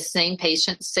 Look at this same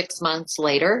patient 6 months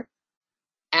later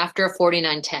after a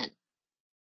 4910.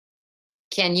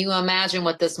 Can you imagine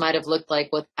what this might have looked like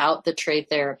without the tray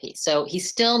therapy? So he's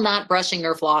still not brushing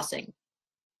or flossing.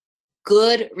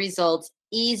 Good results,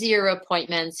 easier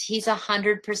appointments. He's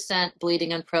 100%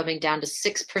 bleeding and probing down to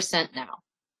 6% now.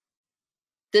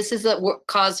 This is a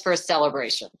cause for a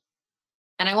celebration.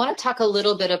 And I want to talk a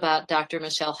little bit about Dr.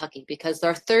 Michelle Huckey, because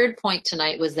our third point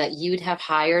tonight was that you'd have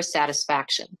higher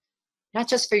satisfaction, not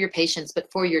just for your patients, but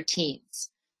for your teams.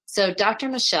 So Dr.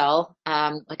 Michelle,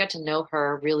 I got to know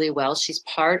her really well. She's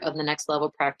part of the Next Level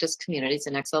Practice community. So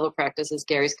Next Level Practice is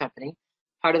Gary's company,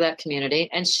 part of that community.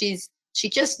 And she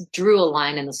just drew a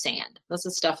line in the sand. This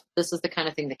is the kind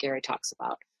of thing that Gary talks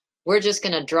about. We're just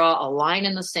going to draw a line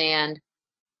in the sand.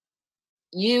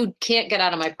 You can't get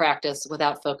out of my practice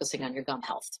without focusing on your gum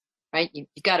health, right? You've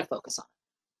got to focus on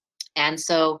it. And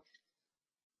so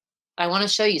I want to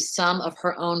show you some of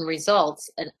her own results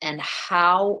and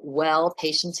how well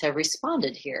patients have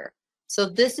responded here. So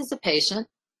this is a patient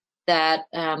that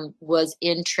was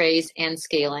in trays and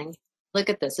scaling. Look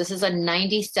at this. This is a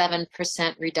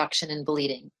 97% reduction in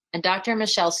bleeding. And Dr.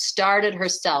 Michelle started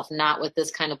herself not with this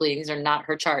kind of bleeding. These are not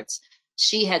her charts.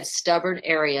 She had stubborn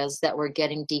areas that were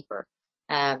getting deeper.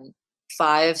 4 and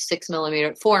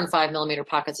 5 millimeter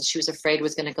pockets that she was afraid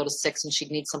was going to go to 6 and she'd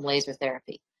need some laser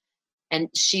therapy. And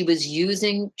she was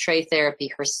using tray therapy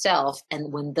herself.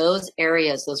 And when those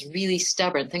areas, those really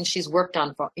stubborn things she's worked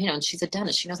on for, and she's a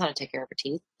dentist, she knows how to take care of her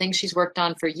teeth, things she's worked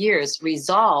on for years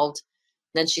resolved,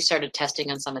 then she started testing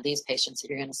on some of these patients that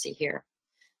you're going to see here.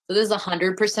 So this is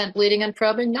 100% bleeding and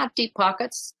probing, not deep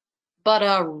pockets, but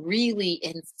a really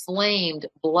inflamed,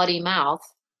 bloody mouth.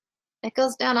 It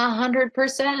goes down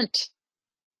 100%.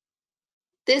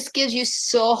 This gives you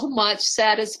so much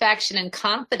satisfaction and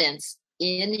confidence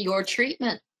in your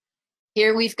treatment.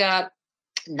 Here we've got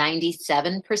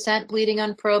 97% bleeding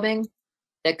on probing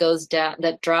that goes down,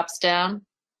 that drops down.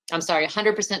 I'm sorry,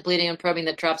 100% bleeding on probing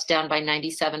that drops down by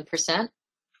 97%.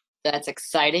 That's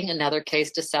exciting, another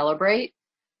case to celebrate.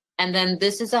 And then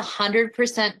this is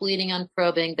 100% bleeding on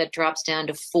probing that drops down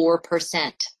to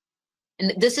 4%.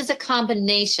 And this is a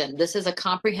combination. This is a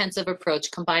comprehensive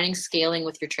approach, combining scaling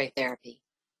with your tray therapy.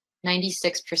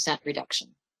 96% reduction.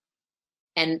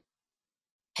 And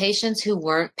patients who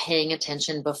weren't paying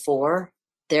attention before,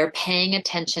 they're paying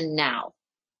attention now,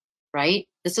 right?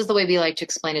 This is the way we like to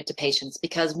explain it to patients,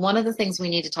 because one of the things we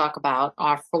need to talk about,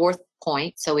 our fourth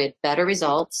point, so we had better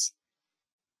results,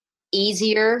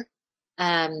 easier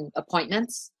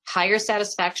appointments, higher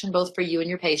satisfaction both for you and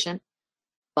your patient,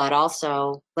 but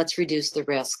also let's reduce the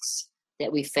risks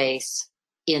that we face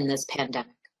in this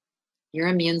pandemic. Your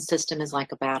immune system is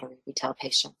like a battery, we tell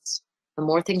patients. The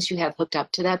more things you have hooked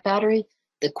up to that battery,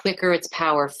 the quicker its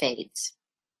power fades.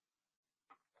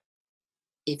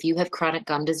 If you have chronic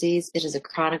gum disease, it is a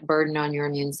chronic burden on your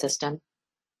immune system,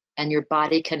 and your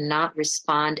body cannot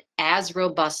respond as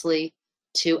robustly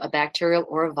to a bacterial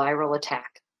or a viral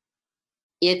attack.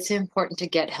 It's important to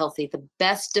get healthy. The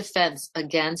best defense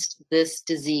against this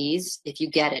disease, if you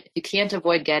get it, if you can't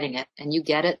avoid getting it and you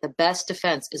get it, the best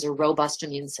defense is a robust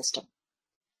immune system.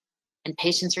 And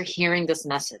patients are hearing this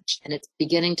message, and it's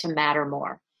beginning to matter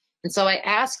more. And so I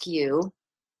ask you,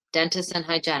 dentists and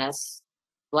hygienists,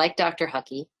 like Dr.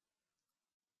 Huckey,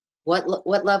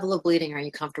 what level of bleeding are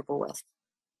you comfortable with?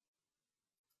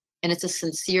 And it's a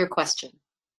sincere question,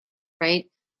 right?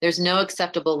 There's no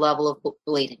acceptable level of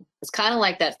bleeding. It's kind of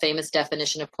like that famous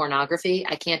definition of pornography.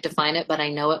 I can't define it, but I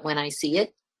know it when I see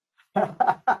it.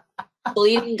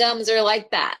 Bleeding gums are like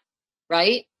that,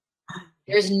 right?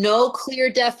 There's no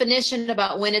clear definition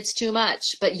about when it's too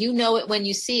much, but you know it when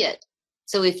you see it.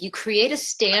 So if you create a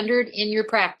standard in your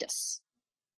practice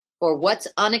for what's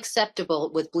unacceptable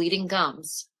with bleeding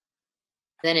gums,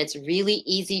 then it's really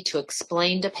easy to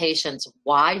explain to patients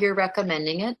why you're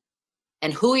recommending it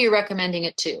and who you're recommending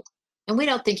it to. And we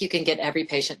don't think you can get every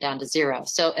patient down to zero.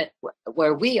 So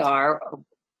where we are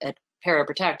at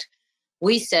PeriProtect,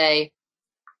 we say,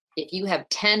 if you have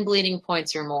 10 bleeding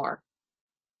points or more,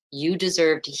 you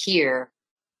deserve to hear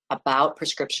about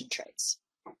prescription trays.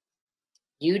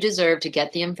 You deserve to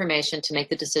get the information to make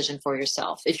the decision for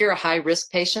yourself. If you're a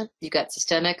high-risk patient, you've got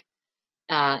systemic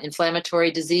inflammatory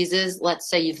diseases, let's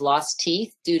say you've lost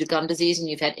teeth due to gum disease and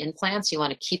you've had implants, you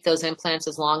want to keep those implants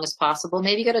as long as possible.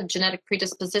 Maybe you got a genetic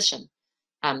predisposition.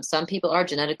 Some people are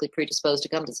genetically predisposed to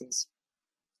gum disease.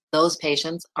 Those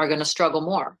patients are going to struggle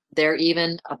more. They're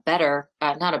even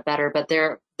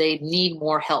they need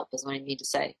more help is what I need to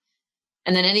say.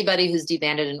 And then anybody who's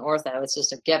debanded in ortho, it's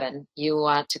just a given. You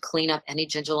want to clean up any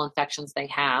gingival infections they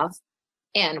have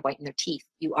and whiten their teeth.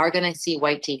 You are going to see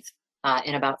white teeth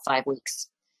in about 5 weeks.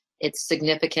 It's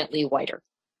significantly whiter.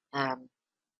 If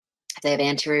they have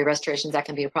anterior restorations, that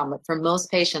can be a problem. But for most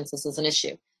patients, this is an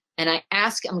issue. And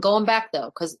I'm going back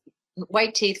though, because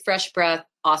white teeth, fresh breath,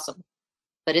 awesome.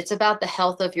 But it's about the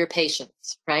health of your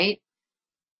patients, right?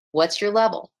 What's your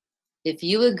level? If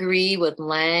you agree with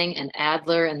Lang and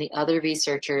Adler and the other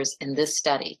researchers in this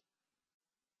study,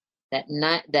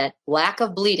 that lack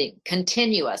of bleeding,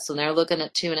 continuous, and they're looking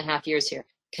at 2.5 years here,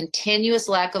 continuous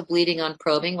lack of bleeding on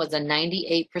probing was a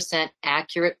 98%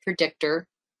 accurate predictor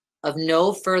of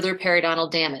no further periodontal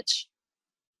damage.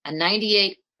 A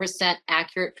 98%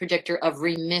 accurate predictor of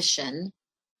remission,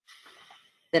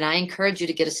 then I encourage you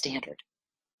to get a standard.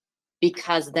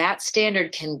 Because that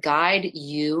standard can guide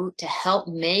you to help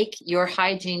make your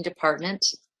hygiene department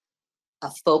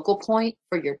a focal point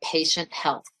for your patient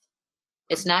health.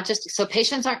 It's not just, so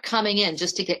patients aren't coming in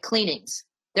just to get cleanings.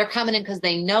 They're coming in because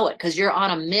they know it, because you're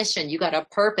on a mission. You got a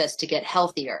purpose to get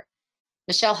healthier.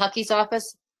 Michelle Huckey's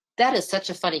office, that is such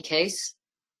a funny case.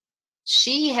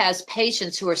 She has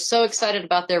patients who are so excited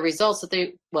about their results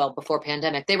that before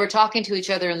pandemic, they were talking to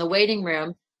each other in the waiting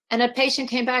room, and a patient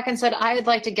came back and said, I'd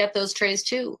like to get those trays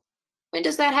too. When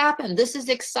does that happen? This is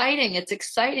exciting. It's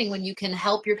exciting when you can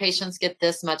help your patients get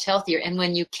this much healthier. And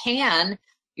when you can,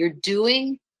 you're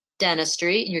doing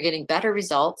dentistry and you're getting better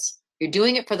results. You're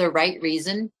doing it for the right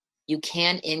reason. You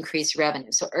can increase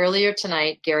revenue. So earlier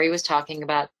tonight, Gary was talking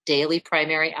about daily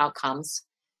primary outcomes.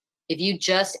 If you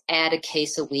just add a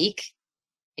case a week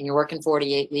and you're working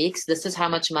 48 weeks, this is how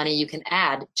much money you can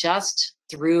add just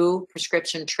through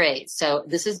prescription trays. So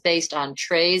this is based on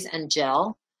trays and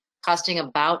gel costing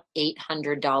about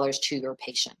 $800 to your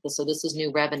patient. So this is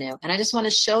new revenue. And I just want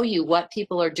to show you what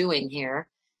people are doing here.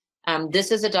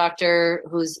 This is a doctor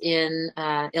who's in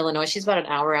Illinois. She's about an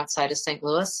hour outside of St.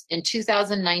 Louis. In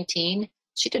 2019,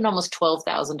 she did almost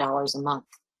 $12,000 a month.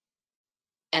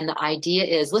 And the idea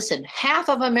is, listen, half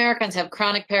of Americans have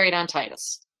chronic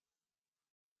periodontitis.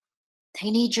 They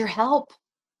need your help.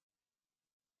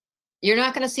 You're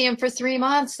not going to see them for 3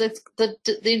 months. The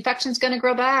infection's going to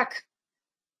grow back.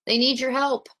 They need your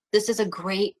help. This is a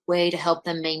great way to help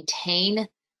them maintain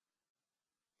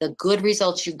the good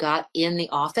results you got in the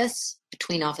office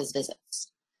between office visits.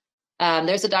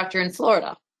 There's a doctor in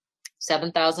Florida,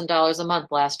 $7,000 a month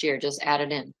last year, just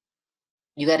added in.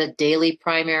 You got a daily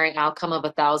primary outcome of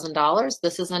 $1,000.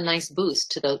 This is a nice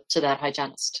boost to that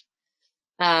hygienist.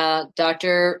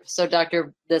 Dr.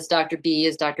 B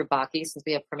is Dr. Baki, since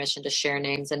we have permission to share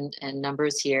names and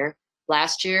numbers here.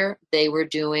 Last year, they were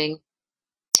doing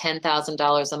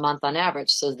 $10,000 a month on average.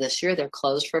 So this year, they're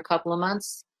closed for a couple of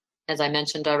months. As I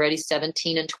mentioned already,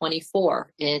 17 and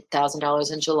 24,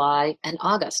 $1,000 in July and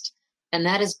August. And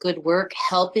that is good work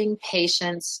helping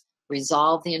patients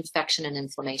resolve the infection and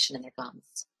inflammation in their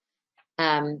gums.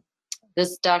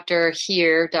 This doctor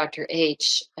here, Dr.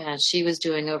 H, she was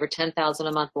doing over $10,000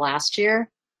 a month last year,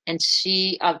 and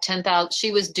she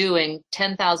was doing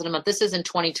 $10,000 a month. This is in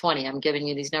 2020. I'm giving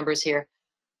you these numbers here.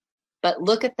 But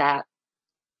look at that.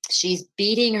 She's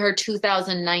beating her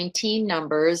 2019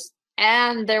 numbers,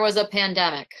 and there was a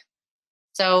pandemic.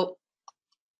 So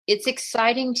it's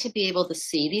exciting to be able to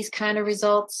see these kind of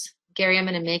results. Gary, I'm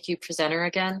going to make you presenter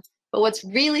again. But what's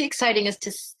really exciting is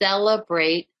to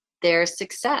celebrate their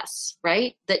success,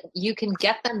 right? That you can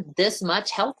get them this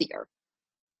much healthier.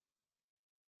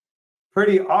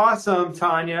 Pretty awesome,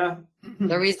 Tanya.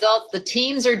 The results, the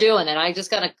teams are doing it. I just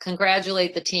got to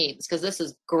congratulate the teams because this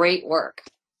is great work.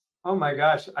 Oh my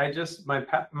gosh, my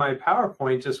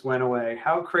PowerPoint just went away.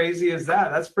 How crazy is that?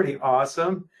 That's pretty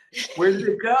awesome. Where did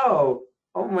it go?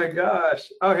 Oh my gosh.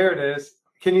 Oh, here it is.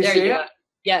 Can you see it?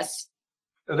 Yes.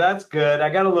 Oh, that's good. I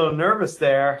got a little nervous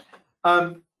there.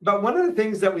 But one of the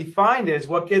things that we find is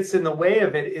what gets in the way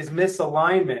of it is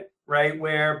misalignment, right?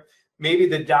 Where maybe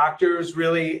the doctor's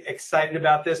really excited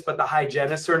about this, but the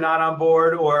hygienists are not on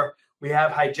board, or we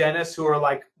have hygienists who are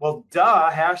like, well,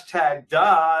 duh, hashtag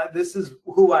duh, this is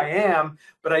who I am,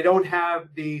 but I don't have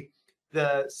the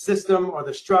system or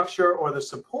the structure or the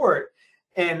support.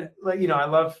 And, you know, I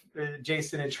love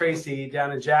Jason and Tracy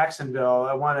down in Jacksonville.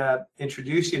 I want to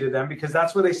introduce you to them because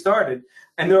that's where they started.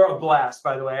 And they're a blast,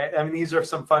 by the way. I mean, these are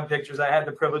some fun pictures. I had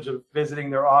the privilege of visiting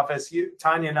their office.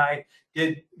 Tanya and I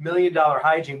did $1 Million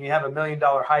Hygiene. We have a $1 Million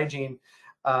Hygiene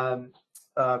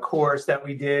course that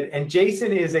we did. And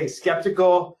Jason is a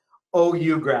skeptical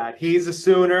OU grad. He's a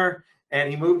Sooner, and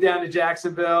he moved down to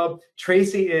Jacksonville.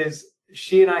 Tracy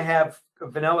she and I have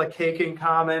vanilla cake in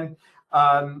common.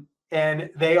 And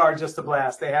they are just a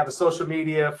blast. They have a social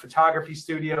media photography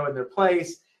studio in their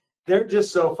place. They're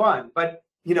just so fun. But,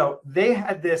 you know, they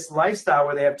had this lifestyle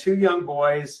where they have 2 young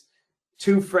boys,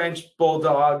 2 French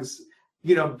bulldogs,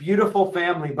 you know, beautiful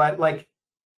family. But like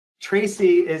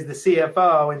Tracy is the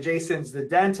CFO and Jason's the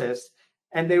dentist.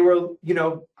 And they were, you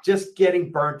know, just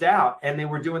getting burnt out. And they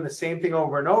were doing the same thing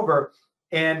over and over.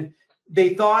 And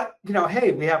they thought, you know,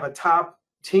 hey, we have a top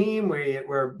team,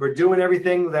 we're doing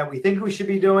everything that we think we should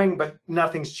be doing, but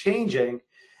nothing's changing.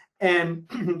 And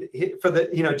for the,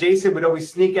 you know, Jason would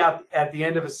always sneak out at the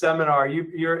end of a seminar.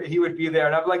 He would be there,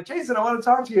 and I'm like, Jason, I want to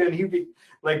talk to you, and he'd be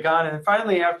like gone. And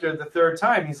finally, after the 3rd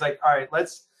time, he's like, all right,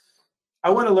 I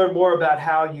want to learn more about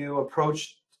how you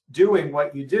approach doing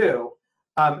what you do.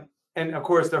 And of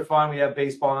course, they're fun. We have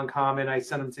baseball in common. I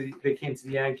sent them they came to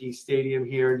the Yankee Stadium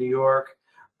here in New York.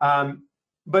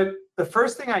 But the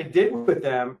first thing I did with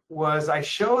them was I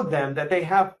showed them that they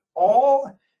have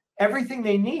everything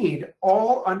they need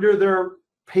all under their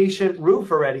patient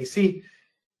roof already. See,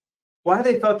 why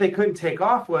they thought they couldn't take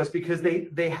off was because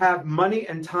they have money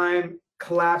and time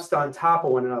collapsed on top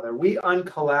of one another. We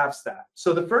uncollapse that.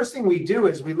 So the first thing we do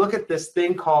is we look at this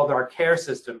thing called our care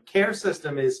system. Care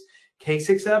system is case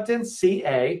acceptance,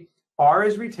 CA, R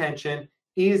is retention,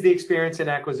 E is the experience and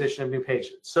acquisition of new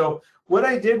patients. So what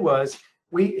I did was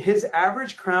his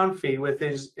average crown fee with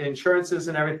his insurances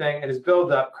and everything and his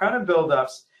build-up, crown and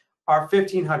build-ups are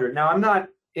 $1,500. Now, I'm not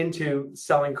into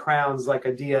selling crowns like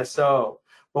a DSO,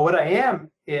 but what I am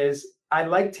is I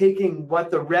like taking what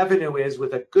the revenue is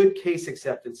with a good case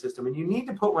acceptance system. And you need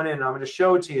to put one in. I'm going to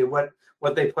show it to you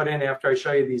what they put in after I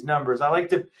show you these numbers. I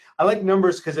like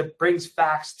numbers because it brings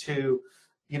facts to,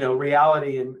 you know,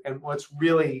 reality and what's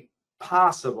really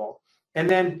possible. And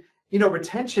then, you know,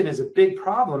 retention is a big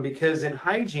problem because in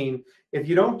hygiene, if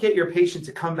you don't get your patient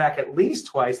to come back at least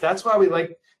twice, that's why we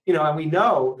like, you know, and we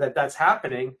know that that's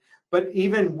happening. But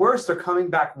even worse, they're coming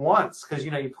back once because,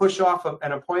 you know, you push off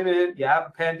an appointment, you have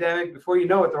a pandemic, before you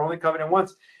know it, they're only coming in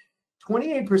once.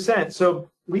 28%. So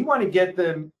we want to get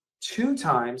them 2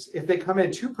 times. If they come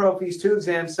in 2 prophies, 2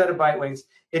 exams, set of bite wings,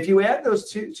 if you add those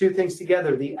two things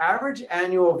together, the average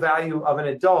annual value of an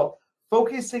adult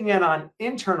focusing in on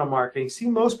internal marketing. See,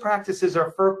 most practices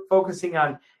are focusing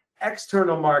on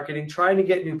external marketing, trying to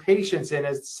get new patients in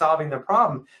as solving the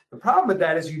problem. The problem with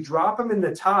that is you drop them in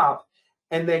the top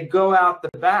and they go out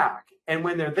the back. And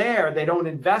when they're there, they don't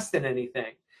invest in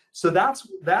anything. So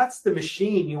that's the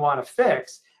machine you want to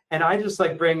fix. And I just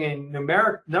like bringing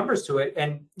numeric numbers to it.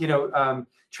 And, you know,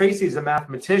 Tracy's a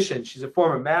mathematician. She's a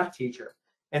former math teacher.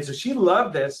 And so she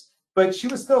loved this. But she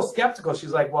was still skeptical.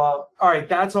 She's like, well, all right,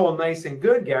 that's all nice and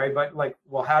good, Gary, but like,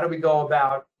 well, how do we go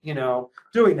about, you know,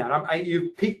 doing that?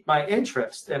 You piqued my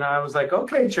interest. And I was like,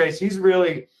 okay, Tracy,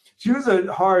 she was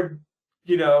a hard,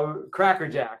 you know,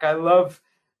 crackerjack. I love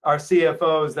our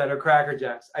CFOs that are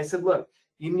crackerjacks. I said, look,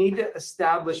 you need to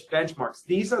establish benchmarks.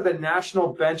 These are the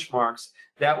national benchmarks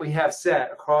that we have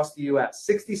set across the US.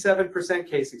 67%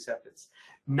 case acceptance,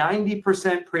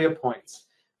 90% pre-appoints.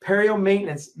 Perio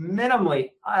maintenance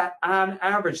minimally on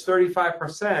average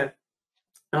 35%,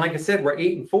 and like I said, we're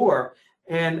 8 and 4,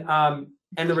 and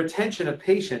the retention of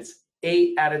patients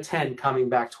 8 out of 10 coming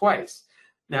back twice.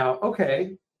 Now,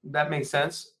 okay, that makes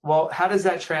sense. Well, how does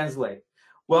that translate?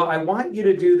 Well, I want you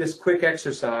to do this quick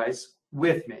exercise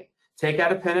with me. Take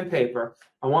out a pen and paper.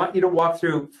 I want you to walk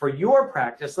through for your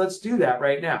practice. Let's do that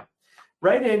right now.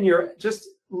 Write in your, just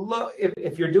look,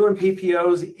 if you're doing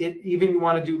PPOs, even you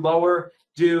want to do lower,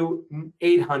 do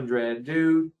 800,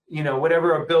 do, you know,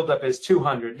 whatever a buildup is,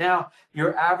 200. Now,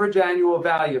 your average annual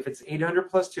value, if it's 800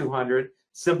 plus 200,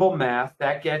 simple math,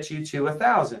 that gets you to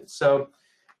 1,000. So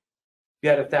you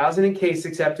had 1,000 in case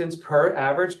acceptance per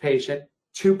average patient,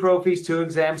 2 prophies, 2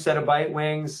 exams, set of bite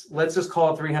wings. Let's just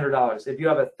call it $300. If you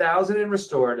have 1,000 in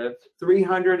restorative,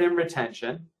 300 in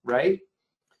retention, right?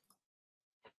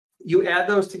 You add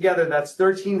those together, that's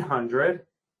 1,300.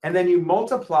 And then you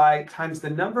multiply times the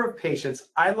number of patients.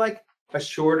 I like a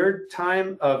shorter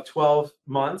time of 12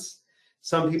 months.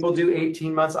 Some people do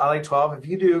 18 months. I like 12. If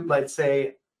you do, let's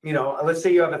say, you know, let's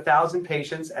say you have 1,000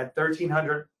 patients at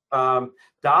 $1,300,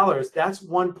 that's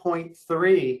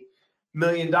 $1.3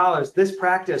 million. This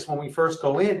practice, when we first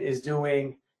go in, is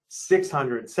doing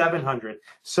 600, 700.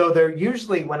 So they're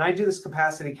usually, when I do this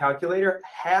capacity calculator,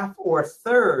 half or a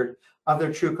third of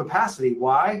their true capacity.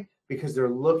 Why? Because they're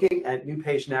looking at new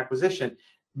patient acquisition,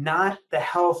 not the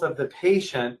health of the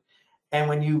patient. And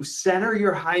when you center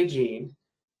your hygiene,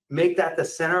 make that the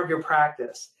center of your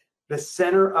practice, the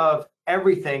center of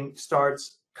everything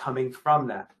starts coming from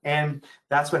that. And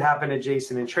that's what happened to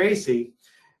Jason and Tracy.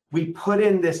 We put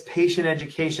in this patient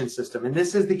education system, and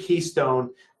this is the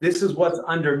keystone. This is what's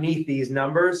underneath these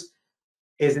numbers,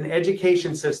 is an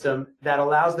education system that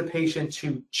allows the patient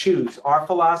to choose. Our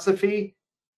philosophy: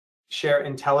 share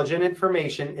intelligent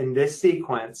information in this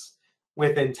sequence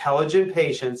with intelligent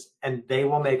patients, and they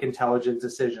will make intelligent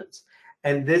decisions.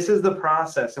 And this is the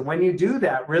process. And when you do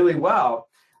that really well,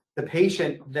 the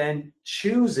patient then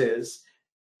chooses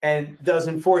and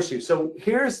doesn't force you. So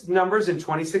here's numbers in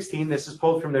 2016. This is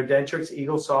pulled from their Dentrix,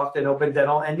 Eagle Soft, and Open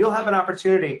Dental. And you'll have an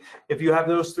opportunity, if you have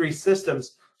those 3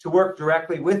 systems, to work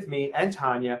directly with me and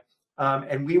Tanya,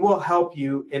 and we will help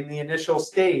you in the initial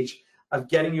stage of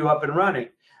getting you up and running.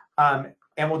 And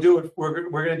we'll do it.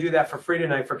 We're going to do that for free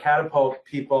tonight for Catapult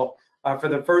people, for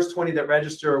the first 20 that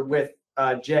register with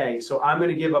Jay. So I'm going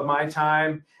to give up my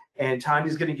time, and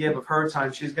Tanya's going to give of her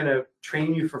time. She's going to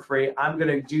train you for free. I'm going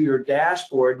to do your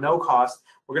dashboard, no cost.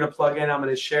 We're going to plug in. I'm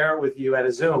going to share it with you at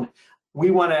a Zoom.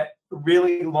 We want to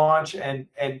really launch and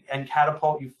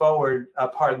catapult you forward,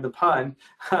 pardon the pun.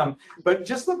 But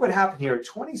just look what happened here.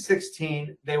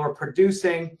 2016, they were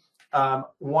producing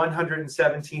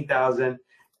 117,000,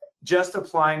 just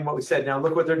applying what we said. Now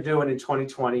look what they're doing in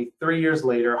 2020, 3 years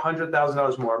later,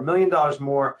 $100,000 more, $1 million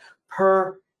more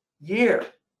per year,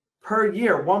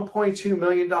 $1.2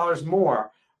 million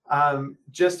more,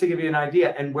 just to give you an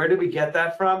idea. And where did we get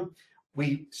that from?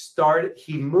 He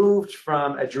moved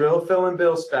from a drill, fill, and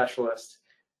bill specialist,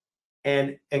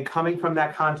 and coming from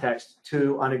that context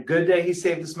to, on a good day, he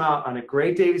saved a smile, on a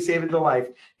great day, he saved the life.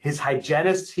 His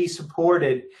hygienists he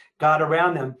supported got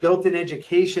around them, built an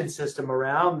education system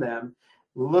around them.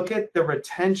 Look at the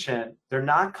retention. They're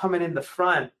not coming in the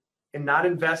front and not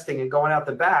investing and going out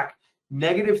the back.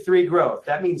 -3 growth.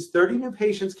 That means 30 new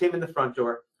patients came in the front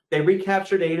door. They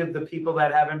recaptured 8 of the people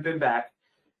that haven't been back.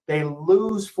 They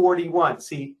lose 41.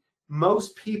 See,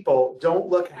 most people don't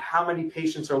look at how many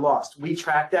patients are lost. We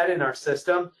track that in our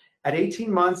system. At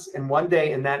 18 months and 1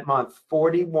 day in that month,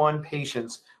 41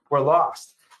 patients were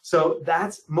lost. So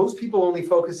that's, most people only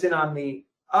focus in on the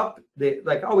up,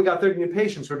 like, oh, we got 30 new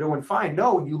patients, we're doing fine.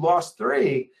 No, you lost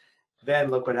 3. Then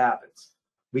look what happens.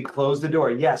 We close the door.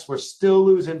 Yes, we're still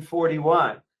losing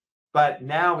 41, but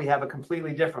now we have a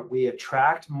completely different. We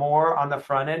attract more on the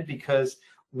front end, because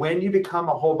when you become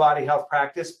a whole body health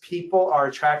practice, people are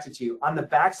attracted to you. On the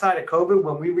backside of COVID,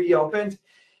 when we reopened,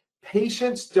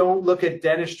 patients don't look at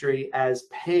dentistry as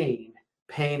pain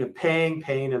of paying,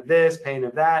 pain of this, pain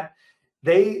of that.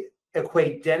 They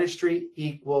equate dentistry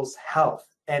equals health,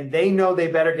 and they know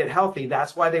they better get healthy.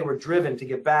 That's why they were driven to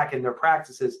get back in their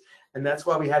practices. And that's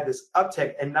why we had this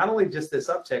uptick, and not only just this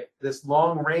uptick, this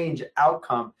long range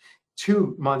outcome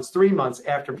 2 months, 3 months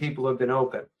after people have been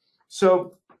open.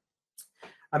 So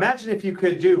imagine if you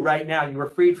could do right now, you were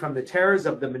freed from the terrors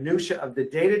of the minutia of the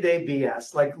day-to-day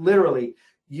BS. Like literally,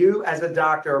 you as a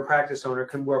doctor or practice owner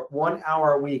can work 1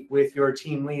 hour a week with your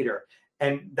team leader,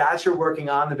 and that's you're working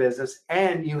on the business.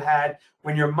 And you had,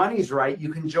 when your money's right, you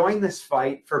can join this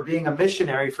fight for being a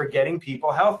missionary for getting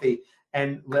people healthy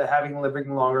and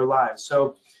living longer lives.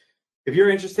 So if you're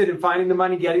interested in finding the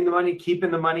money, getting the money,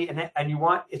 keeping the money, and you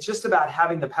want, it's just about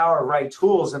having the power of right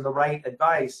tools and the right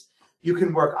advice, you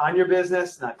can work on your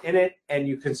business, not in it, and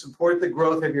you can support the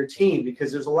growth of your team,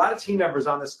 because there's a lot of team members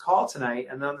on this call tonight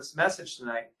and on this message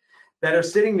tonight that are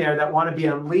sitting there that want to be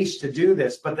unleashed to do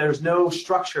this, but there's no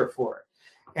structure for it.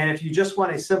 And if you just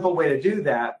want a simple way to do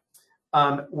that,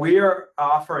 we are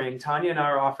offering, Tanya and I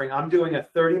are offering, I'm doing a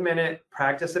 30-minute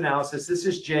practice analysis. This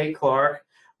is Jay Clark,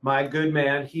 my good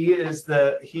man.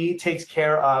 He takes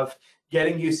care of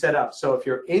getting you set up. So if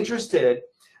you're interested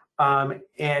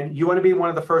and you want to be one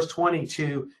of the first 20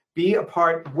 to be a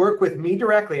part, work with me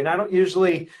directly. And I don't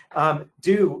usually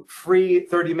do free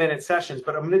 30-minute sessions,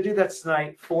 but I'm going to do that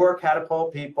tonight for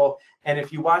Catapult people. And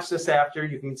if you watch this after,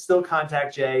 you can still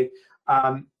contact Jay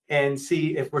and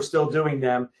see if we're still doing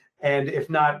them. And if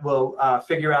not, we'll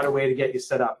figure out a way to get you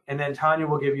set up. And then Tanya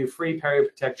will give you free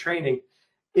PeriProtect training.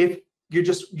 If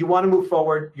you want to move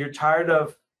forward, you're tired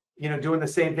of doing the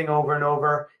same thing over and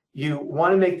over, you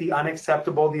want to make the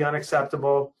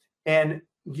unacceptable, and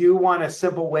you want a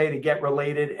simple way to get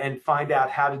related and find out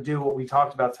how to do what we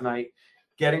talked about tonight,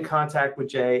 get in contact with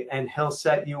Jay, and he'll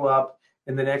set you up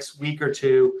in the next week or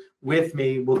two with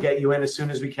me. We'll get you in as soon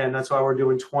as we can. That's why we're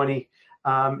doing 20.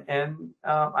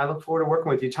 I look forward to working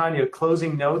with you. Tanya,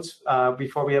 closing notes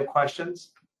before we have questions?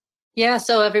 Yeah,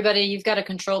 so everybody, you've got a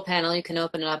control panel. You can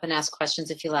open it up and ask questions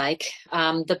if you like.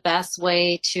 The best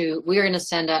way we're going to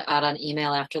send out an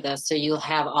email after this, so you'll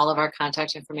have all of our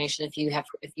contact information if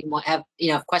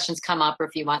if questions come up or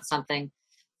if you want something.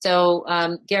 So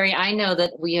Gary, I know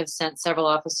that we have sent several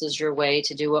offices your way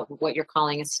to do what you're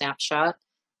calling a snapshot,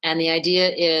 and the idea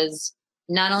is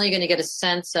not only are you going to get a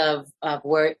sense of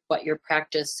what your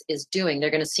practice is doing, they're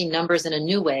going to see numbers in a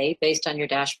new way based on your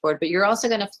dashboard, but you're also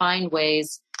going to find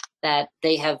ways that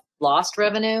they have lost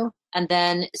revenue and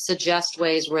then suggest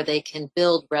ways where they can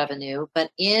build revenue,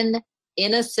 but in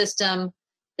a system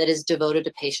that is devoted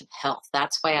to patient health.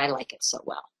 That's why I like it so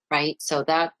well, right? So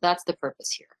that's the purpose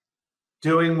here.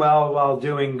 Doing well while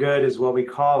doing good is what we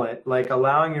call it, like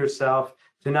allowing yourself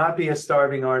to not be a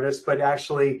starving artist, but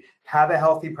actually have a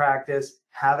healthy practice,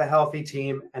 have a healthy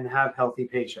team, and have healthy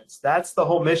patients. That's the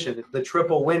whole mission, the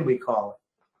triple win we call it.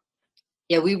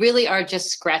 Yeah, we really are just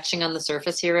scratching on the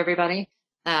surface here, everybody.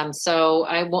 So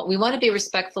we want to be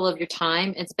respectful of your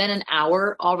time. It's been an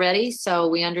hour already, so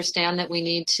we understand that we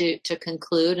need to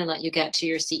conclude and let you get to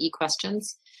your CE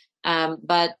questions.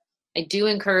 But I do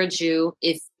encourage you,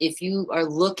 if you are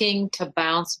looking to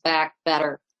bounce back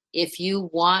better, if you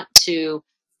want to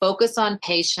focus on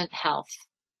patient health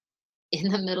in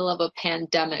the middle of a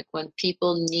pandemic when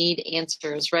people need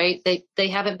answers, right? They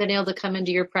haven't been able to come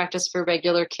into your practice for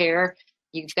regular care.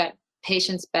 You've got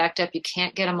patients backed up. You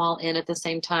can't get them all in at the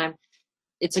same time.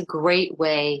 It's a great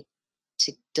way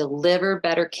to deliver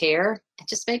better care and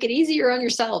just make it easier on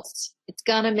yourselves. It's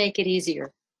going to make it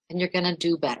easier and you're going to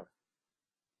do better.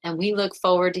 And we look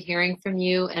forward to hearing from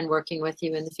you and working with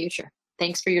you in the future.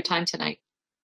 Thanks for your time tonight.